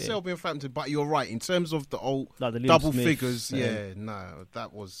would have said Selby and Frampton, but you're right. In terms of the old like the double Smiths, figures, that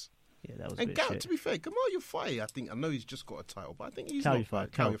was... Yeah, that was and a bit Gal, shit. to be fair, Gamal Yafai, I know he's just got a title, but I think he's Cali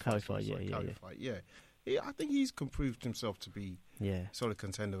not fight, yeah. I think he's proved himself to be a solid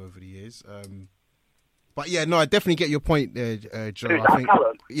contender over the years. But yeah, no, I definitely get your point there, Joe. Who's I think,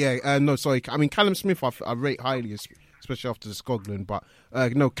 Callum? yeah, no, sorry. I mean, Callum Smith, I rate highly, especially after the Scotland. But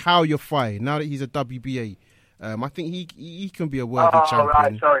no, Cal Yafai, now that he's a WBA, I think he can be a worthy champion. Oh,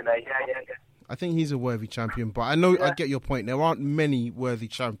 right, sorry, mate. Yeah. I think he's a worthy champion, but I know I get your point. There aren't many worthy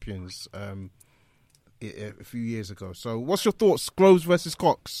champions a few years ago. So, what's your thoughts? Groves versus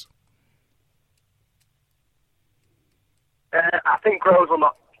Cox? I think Groves will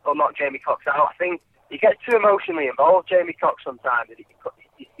knock Jamie Cox out. I think he gets too emotionally involved, Jamie Cox, sometimes.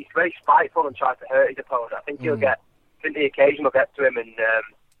 He's very spiteful and tries to hurt his opponent. I think the occasion will get to him, and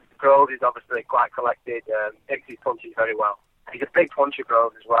Groves is obviously quite collected, takes his punches very well. He's a big puncher,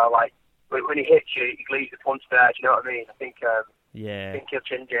 Groves, as well. Like, when he hits you, he leaves the punch there. Do you know what I mean? I think he'll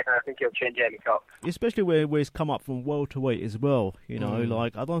chin Jamie Cox. Especially where he's come up from welterweight as well. You know,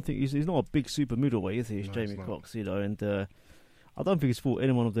 like I don't think he's not a big super middleweight, is he? Jamie Cox, you know, and I don't think he's fought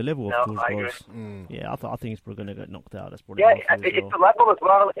anyone of the level of George Groves. Yeah, I think he's probably going to get knocked out. That's probably it's the level as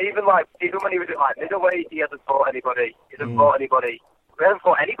well. Even when he was at like middleweight, he hasn't fought anybody. We haven't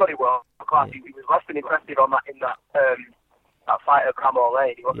fought anybody world class. He was less than impressive on that that fight at Bramall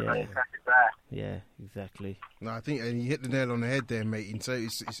Lane. He wasn't very impressive there. Yeah, exactly. No, I think and you hit the nail on the head there, mate. And so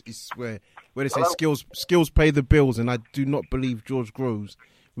it's where they say skills pay the bills, and I do not believe George Groves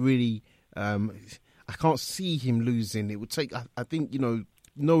really. I can't see him losing. It would take. I think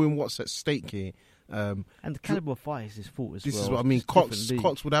knowing what's at stake here. And the caliber of fight is his fault as well. This is what I mean.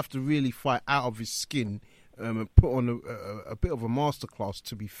 Cox would have to really fight out of his skin and put on a bit of a masterclass,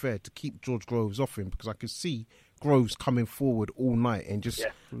 to be fair, to keep George Groves off him, because I could see Groves coming forward all night and just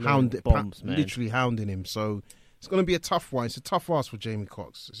literally hounding him. So it's going to be a tough one. It's a tough ask for Jamie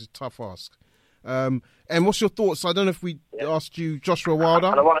Cox. It's a tough ask. And what's your thoughts? I don't know if we asked you, Joshua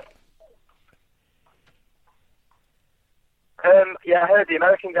Wilder. I heard the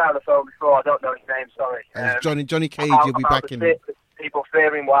American guy on the phone before. I don't know his name, sorry. Johnny Cage, he'll be back in. People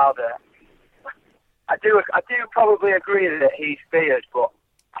fearing Wilder. I do probably agree that he's feared, but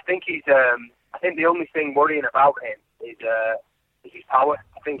I think I think the only thing worrying about him is his power.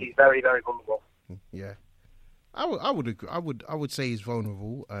 I think he's very, very vulnerable. Yeah, I would agree. I would say he's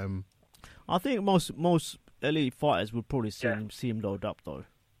vulnerable. I think most elite fighters would probably see him load up though,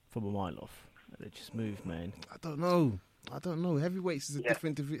 from a mile off. They just move, man. I don't know. Heavyweights is a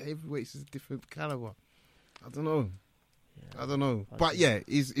different caliber. I don't know. But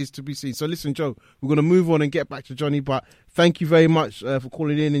is to be seen. So listen, Joe, we're going to move on and get back to Johnny. But thank you very much for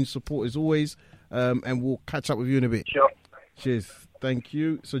calling in and support as always. And we'll catch up with you in a bit. Sure. Cheers. Thank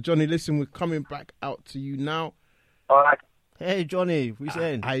you. So Johnny, listen, we're coming back out to you now. All right. Hey Johnny, what you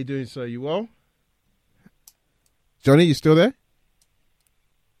saying? How you doing, sir? You well? Johnny, you still there?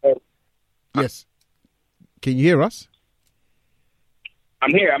 Yes. Can you hear us?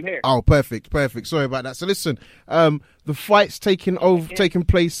 I'm here. Oh, perfect. Sorry about that. So listen, the fight's taking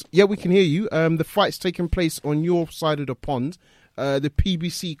place. Yeah, we can hear you. The fight's taking place on your side of the pond, the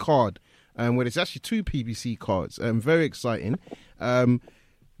PBC card, where there's actually two PBC cards. Very exciting.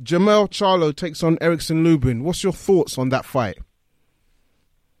 Jamel Charlo takes on Erickson Lubin. What's your thoughts on that fight?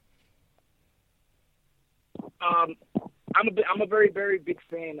 I'm a very, very big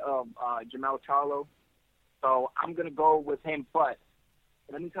fan of Jamel Charlo, so I'm gonna go with him. But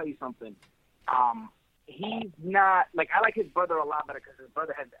let me tell you something. He's not I like his brother a lot better because his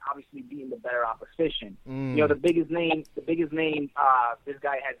brother has obviously beaten the better opposition. The biggest name this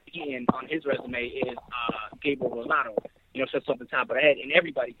guy has beaten on his resume is Gabriel Rosado. Sits off the top of the head, and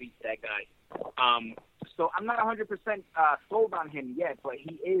everybody beats that guy. So I'm not 100% sold on him yet, but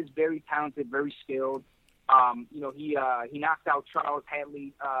he is very talented, very skilled. He knocked out Charles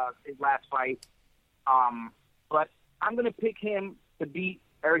Hadley his last fight. But I'm going to pick him to beat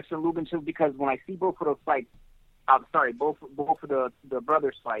Erickson Lubin too, because when I see both of those fights, both of the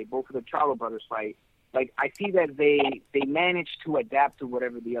brothers fight, both of the Charlo brothers fight, like I see that they manage to adapt to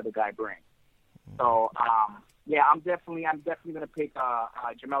whatever the other guy brings. So I'm definitely going to pick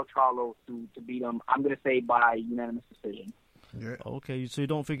Jamel Charlo to beat him. I'm going to say by unanimous decision. Yeah. Okay, so you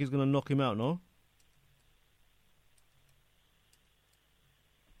don't think he's going to knock him out, no?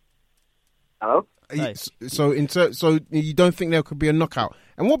 Hello? Hey. So you don't think there could be a knockout?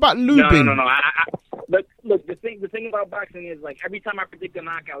 And what about Lubin? No. Look. The thing about boxing is, like, every time I predict a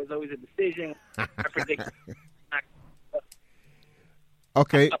knockout, it's always a decision. I predict.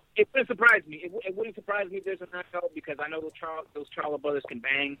 Okay. It wouldn't surprise me. It wouldn't surprise me if there's a knockout, because I know those Charlo brothers can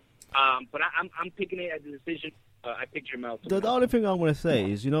bang. But I'm picking it as a decision. I picked Jamel. The only thing I'm going to say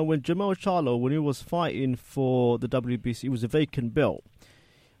is, when Jamel Charlo, when he was fighting for the WBC, it was a vacant belt.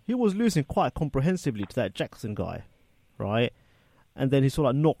 He was losing quite comprehensively to that Jackson guy, right? And then he sort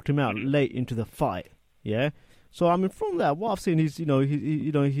of knocked him out late into the fight, yeah? So, I mean, from that, what I've seen is, he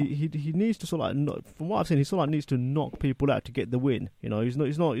needs to sort of, from what I've seen, he sort of needs to knock people out to get the win. He's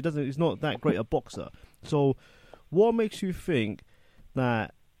not that great a boxer. So, what makes you think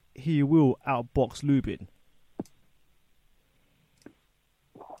that he will outbox Lubin?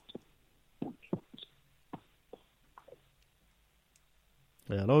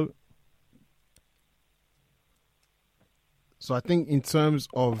 Hello. So I think in terms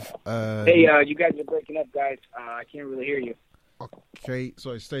of hey, you guys are breaking up, guys. I can't really hear you. Okay,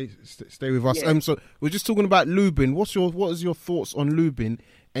 sorry, stay with us. Yeah. So we're just talking about Lubin. What is your thoughts on Lubin?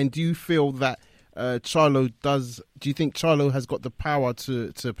 And do you feel that Charlo does? Do you think Charlo has got the power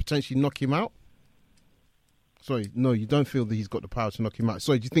to potentially knock him out? Sorry, no, you don't feel that he's got the power to knock him out.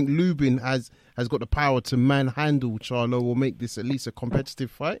 Sorry, do you think Lubin has got the power to manhandle Charlo or make this at least a competitive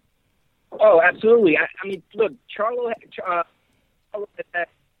fight? Oh, absolutely. I mean, look, Charlo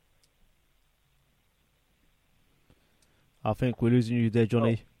I think we're losing you there,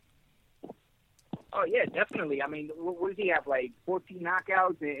 Johnny. Oh, yeah, definitely. I mean, what does he have, like 14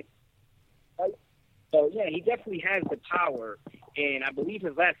 knockouts? So, yeah, he definitely has the power. And I believe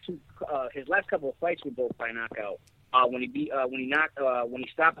his last couple of fights were both by knockout. When he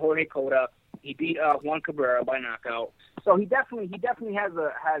stopped Jorge Cota, he beat Juan Cabrera by knockout. So he definitely has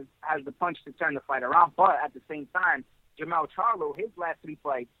the punch to turn the fight around. But at the same time, Jamel Charlo, his last 3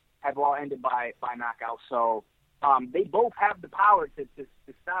 fights have all ended by knockout. So they both have the power to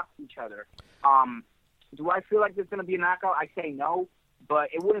stop each other. Do I feel like there's going to be a knockout? I say no, but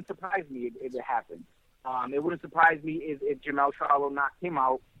it wouldn't surprise me if it happened. It wouldn't surprise me if Jamel Charlo knocked him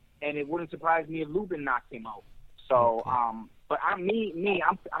out, and it wouldn't surprise me if Lubin knocked him out. So, but I'm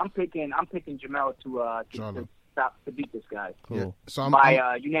picking Jamel to beat this guy. Cool. Yeah. So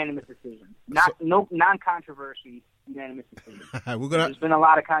by unanimous decision. No non-controversy, unanimous decision. There's been a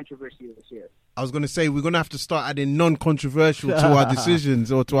lot of controversy this year. I was going to say, we're going to have to start adding non-controversial to our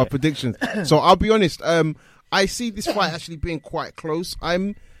decisions or to our predictions. So I'll be honest, I see this fight actually being quite close.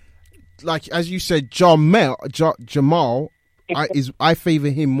 I'm, like, as you said, Jamal, I favour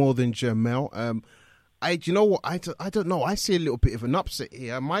him more than Jamel. You know what? I don't know. I see a little bit of an upset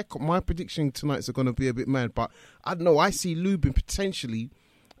here. My prediction tonight's are going to be a bit mad, but I don't know. I see Lubin potentially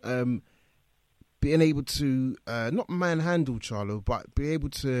being able to not manhandle Charlo, but be able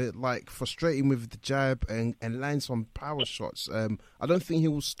to, like, frustrate him with the jab and land some power shots. I don't think he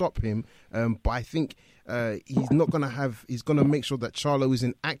will stop him, but I think he's going to make sure that Charlo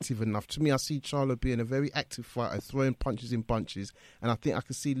isn't active enough. To me, I see Charlo being a very active fighter, throwing punches in bunches, and I think I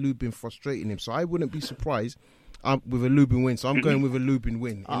can see Lubin frustrating him. So I wouldn't be surprised with a Lubin win. So I'm going with a Lubin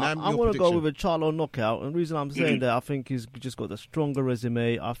win. I'm going to go with a Charlo knockout. And the reason I'm saying that, I think he's just got a stronger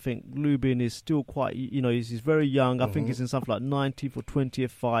resume. I think Lubin is still quite, he's very young. I think he's in something like 19th or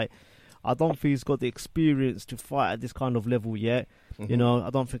 20th fight. I don't think he's got the experience to fight at this kind of level yet. I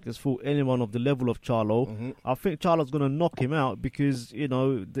don't think he's fought anyone of the level of Charlo. I think Charlo's going to knock him out because,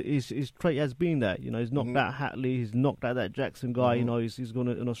 his trait has been that. He's knocked out Hatley, he's knocked out that Jackson guy. He's going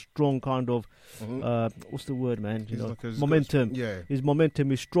to, in a strong kind of, what's the word, man? Momentum. His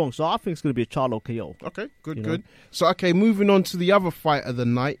momentum is strong. So I think it's going to be a Charlo KO. Okay, good. So, moving on to the other fight of the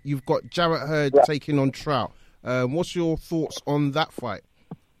night. You've got Jarrett Hurd taking on Trout. What's your thoughts on that fight?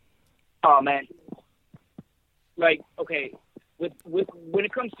 Oh, man. Like, okay, when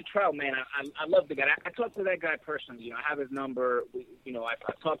it comes to Trout, man, I love the guy. I talked to that guy personally. I have his number. I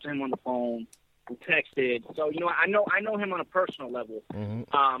talked to him on the phone. texted. So I know him on a personal level.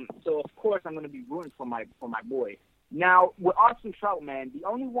 So of course I'm going to be rooting for my boy. Now with Austin Trout, man, the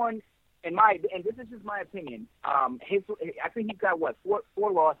only one and this is just my opinion. I think he's got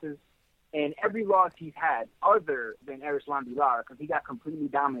four losses, and every loss he's had, other than Erislandy Lara, because he got completely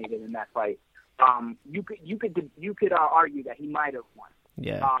dominated in that fight. You could argue that he might have won.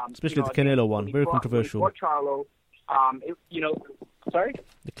 Yeah, especially the Canelo one, very controversial. Or Charlo, sorry.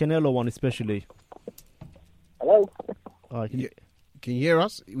 The Canelo one, especially. Hello. Can you hear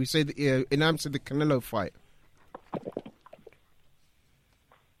us? We say in answer the Canelo fight.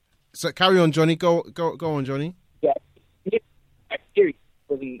 So carry on, Johnny. Go on, Johnny. Yeah, I hear you.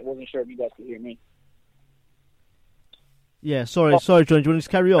 Wasn't sure if you guys could hear me. Yeah, sorry, Johnny. Do you want to just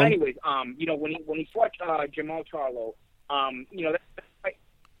carry on? Anyways, when he fought Jamal Charlo, that's a fight.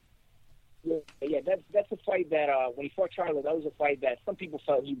 Yeah, that's a fight that when he fought Charlo, that was a fight that some people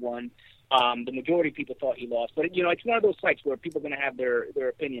felt he won. The majority of people thought he lost. But it's one of those fights where people are going to have their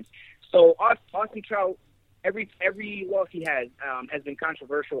opinions. So Austin Trout, every loss he has been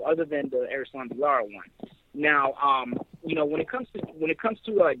controversial, other than the Erislandy Lara one. Now, when it comes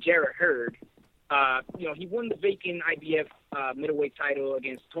to Jarrett Hurd, he won the vacant IBF middleweight title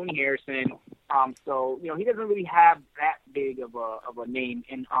against Tony Harrison. So he doesn't really have that big of a name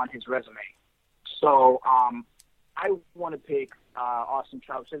on his resume. So I want to pick Austin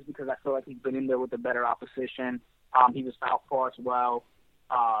Trout just because I feel like he's been in there with a better opposition. He was southpaw as well.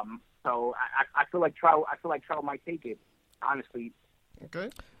 So I feel like Trout might take it, honestly. Okay.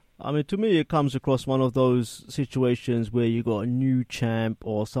 I mean, to me, it comes across one of those situations where you got a new champ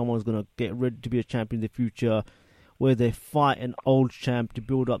or someone's going to get ready to be a champ in the future, where they fight an old champ to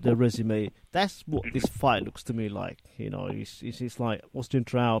build up their resume. That's what this fight looks to me like. It's like Austin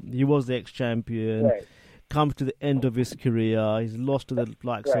Trout. He was the ex-champion. Right. Comes to the end of his career. He's lost to the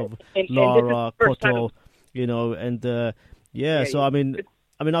likes of and Lara, Cotto, Yeah, So I mean,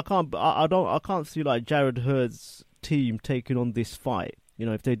 I can't see like Jarrett Hurd's team taking on this fight.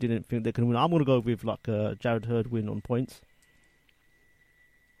 If they didn't think they can win, I'm going to go with like a Jarrett Hurd win on points.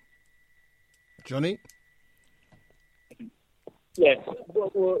 Johnny? Yes.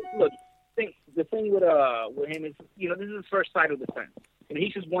 Well, look. The thing with him is, this is his first title defense. He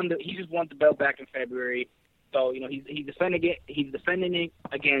just won the belt back in February. So he's defending it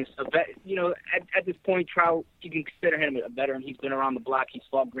against a vet. At this point, Trout, you can consider him a veteran. He's been around the block. He's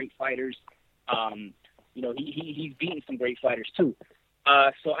fought great fighters. He's beaten some great fighters too.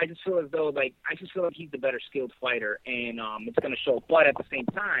 So I just feel as though he's the better skilled fighter, and it's going to show. But at the same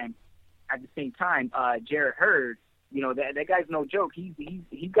time, Jarrett Hurd, that guy's no joke.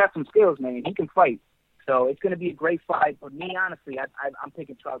 He's got some skills, man. He can fight. So it's going to be a great fight. But me, honestly, I'm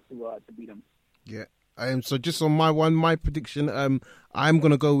picking Trout to beat him. Yeah. So just on my prediction, I'm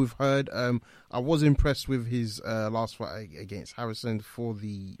going to go with Hurd. I was impressed with his last fight against Harrison for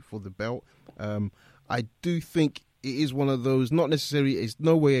the belt. I do think it is one of those, not necessarily, it's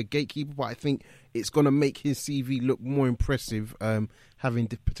no way a gatekeeper, but I think it's going to make his CV look more impressive, having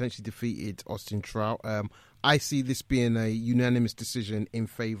potentially defeated Austin Trout. I see this being a unanimous decision in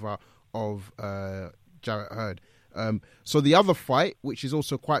favour of Jarrett Hurd. So the other fight, which is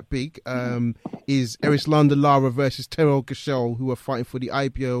also quite big, is Erislandy Lara versus Terrell Gashel, who are fighting for the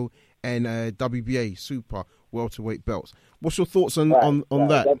IBO and WBA super welterweight belts. What's your thoughts on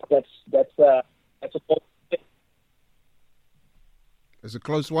that? That's a It's a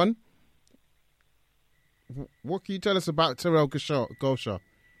close one. What can you tell us about Terrell Gosha?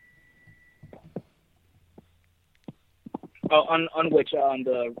 On which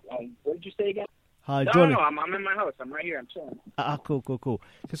what did you say again? Hi, Johnny. No, I'm in my house. I'm right here. I'm chilling. Cool.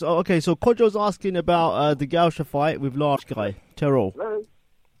 So Kojo's asking about the Gausha fight with large guy Terrell. Hello?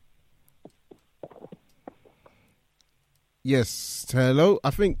 Yes, hello. I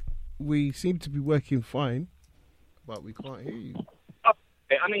think we seem to be working fine, but we can't hear you.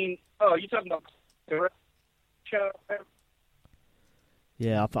 You're talking about Terrell?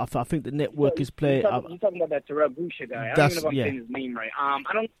 Yeah, I think the network is playing. You're talking about that Terrell Gusha guy. I don't even know if I'm saying his name right. I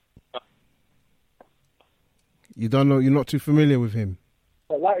don't. You don't know? You're not too familiar with him?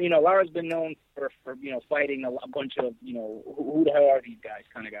 Lara's been known for fighting a bunch of, who the hell are these guys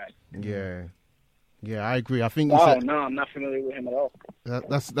kind of guys. Yeah, I agree. I think no, I'm not familiar with him at all.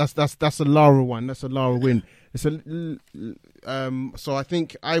 That's a Lara one. That's a Lara win. It's so I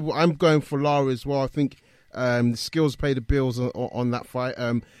think I'm going for Lara as well. I think the skills pay the bills on that fight.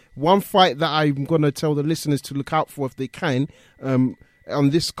 One fight that I'm going to tell the listeners to look out for if they can. On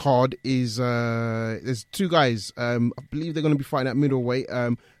this card is there's two guys. I believe they're going to be fighting at middleweight.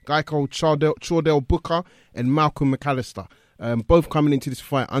 Guy called Chordell Booker and Malcolm McAllister. Both coming into this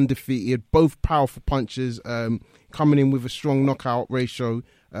fight undefeated, both powerful punchers, coming in with a strong knockout ratio,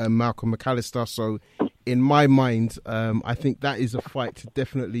 Malcolm McAllister. So in my mind, I think that is a fight to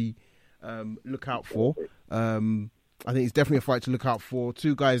definitely look out for. I think it's definitely a fight to look out for.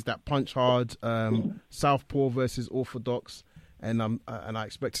 Two guys that punch hard, southpaw versus orthodox, and I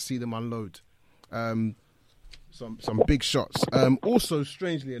expect to see them unload some big shots. Also,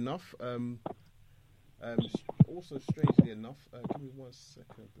 strangely enough, give me 1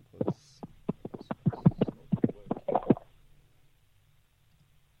 second because.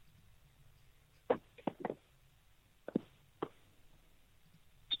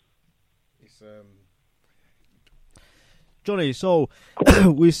 It's Johnny, so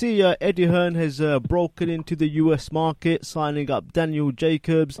we see Eddie Hearn has broken into the US market, signing up Daniel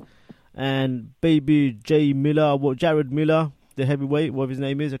Jacobs and baby Jared Miller, the heavyweight, whatever his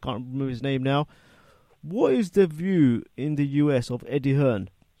name is. I can't remember his name now. What is the view in the US of Eddie Hearn?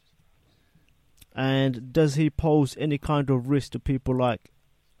 And does he pose any kind of risk to people like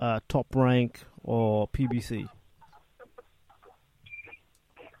Top Rank or PBC?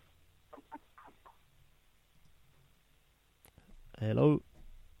 Hello.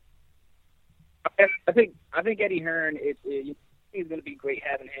 I think Eddie Hearn is going to be great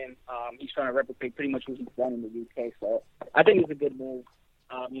having him. He's trying to replicate pretty much what he's done in the UK, so I think it's a good move.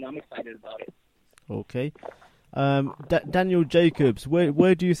 I'm excited about it. Okay. Daniel Jacobs,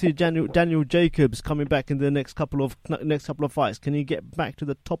 where do you see Daniel Jacobs coming back in the next couple of fights? Can he get back to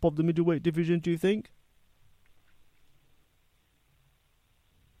the top of the middleweight division, do you think?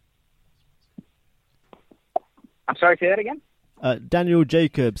 I'm sorry, say that again? Daniel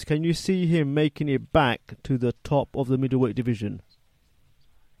Jacobs, can you see him making it back to the top of the middleweight division?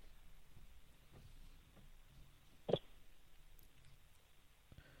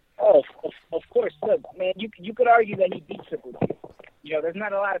 Oh, of course. Look, man, you could argue that he beat Triple G. There's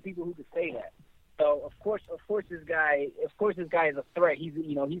not a lot of people who could say that. So of course this guy is a threat. He's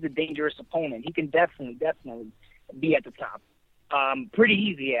a dangerous opponent. He can definitely be at the top. Pretty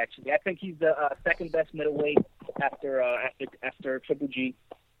easy, actually. I think he's the second best middleweight after Triple G,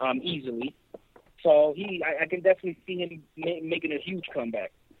 easily. So I can definitely see him making a huge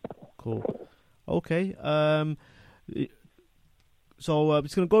comeback. Cool. Okay. So I'm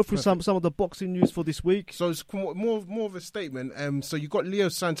just going to go through some of the boxing news for this week. So it's more of a statement. So you got Leo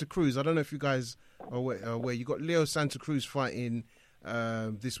Santa Cruz. I don't know if you guys are aware. You got Leo Santa Cruz fighting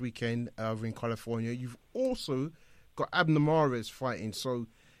this weekend over in California. You've also got Abner Mares fighting. So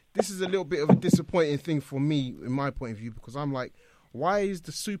this is a little bit of a disappointing thing for me, in my point of view, because I'm like, why is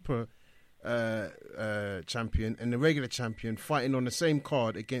the super champion and the regular champion fighting on the same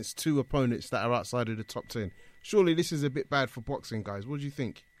card against two opponents that are outside of the top 10? Surely this is a bit bad for boxing, guys. What do you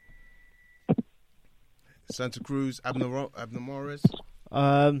think? Santa Cruz, Abner Mares?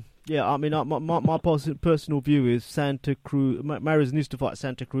 Yeah, I mean, my personal view is Santa Cruz. Mares needs to fight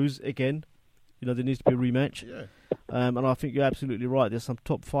Santa Cruz again. There needs to be a rematch. Yeah. And I think you're absolutely right. There's some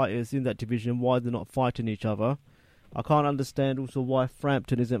top fighters in that division. Why they're not fighting each other? I can't understand also why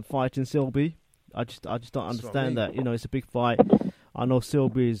Frampton isn't fighting Selby. I just don't understand that. It's a big fight. I know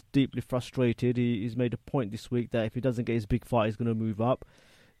Selby is deeply frustrated. He's made a point this week that if he doesn't get his big fight, he's going to move up.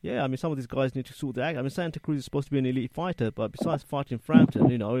 Yeah, I mean, some of these guys need to sort their act. I mean, Santa Cruz is supposed to be an elite fighter, but besides fighting Frampton,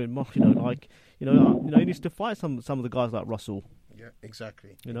 he needs to fight some of the guys like Russell. Yeah,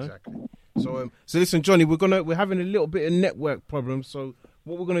 exactly. Exactly. So listen, Johnny, we're having a little bit of network problems. So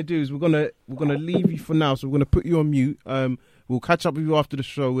what we're gonna do is we're gonna leave you for now. So we're gonna put you on mute. We'll catch up with you after the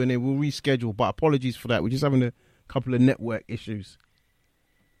show and then we'll reschedule. But apologies for that. We're just having a couple of network issues.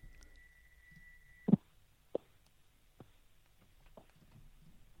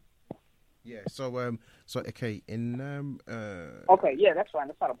 Yeah. So okay. Okay. Yeah, that's fine.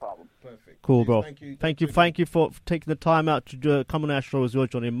 That's not a problem. Perfect. Cool, bro. Thank you for taking the time out to come on our show as well,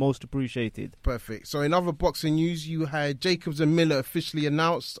 Johnny. Most appreciated. Perfect. So in other boxing news, you had Jacobs and Miller officially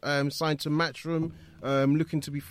announced, signed to Matchroom, looking to be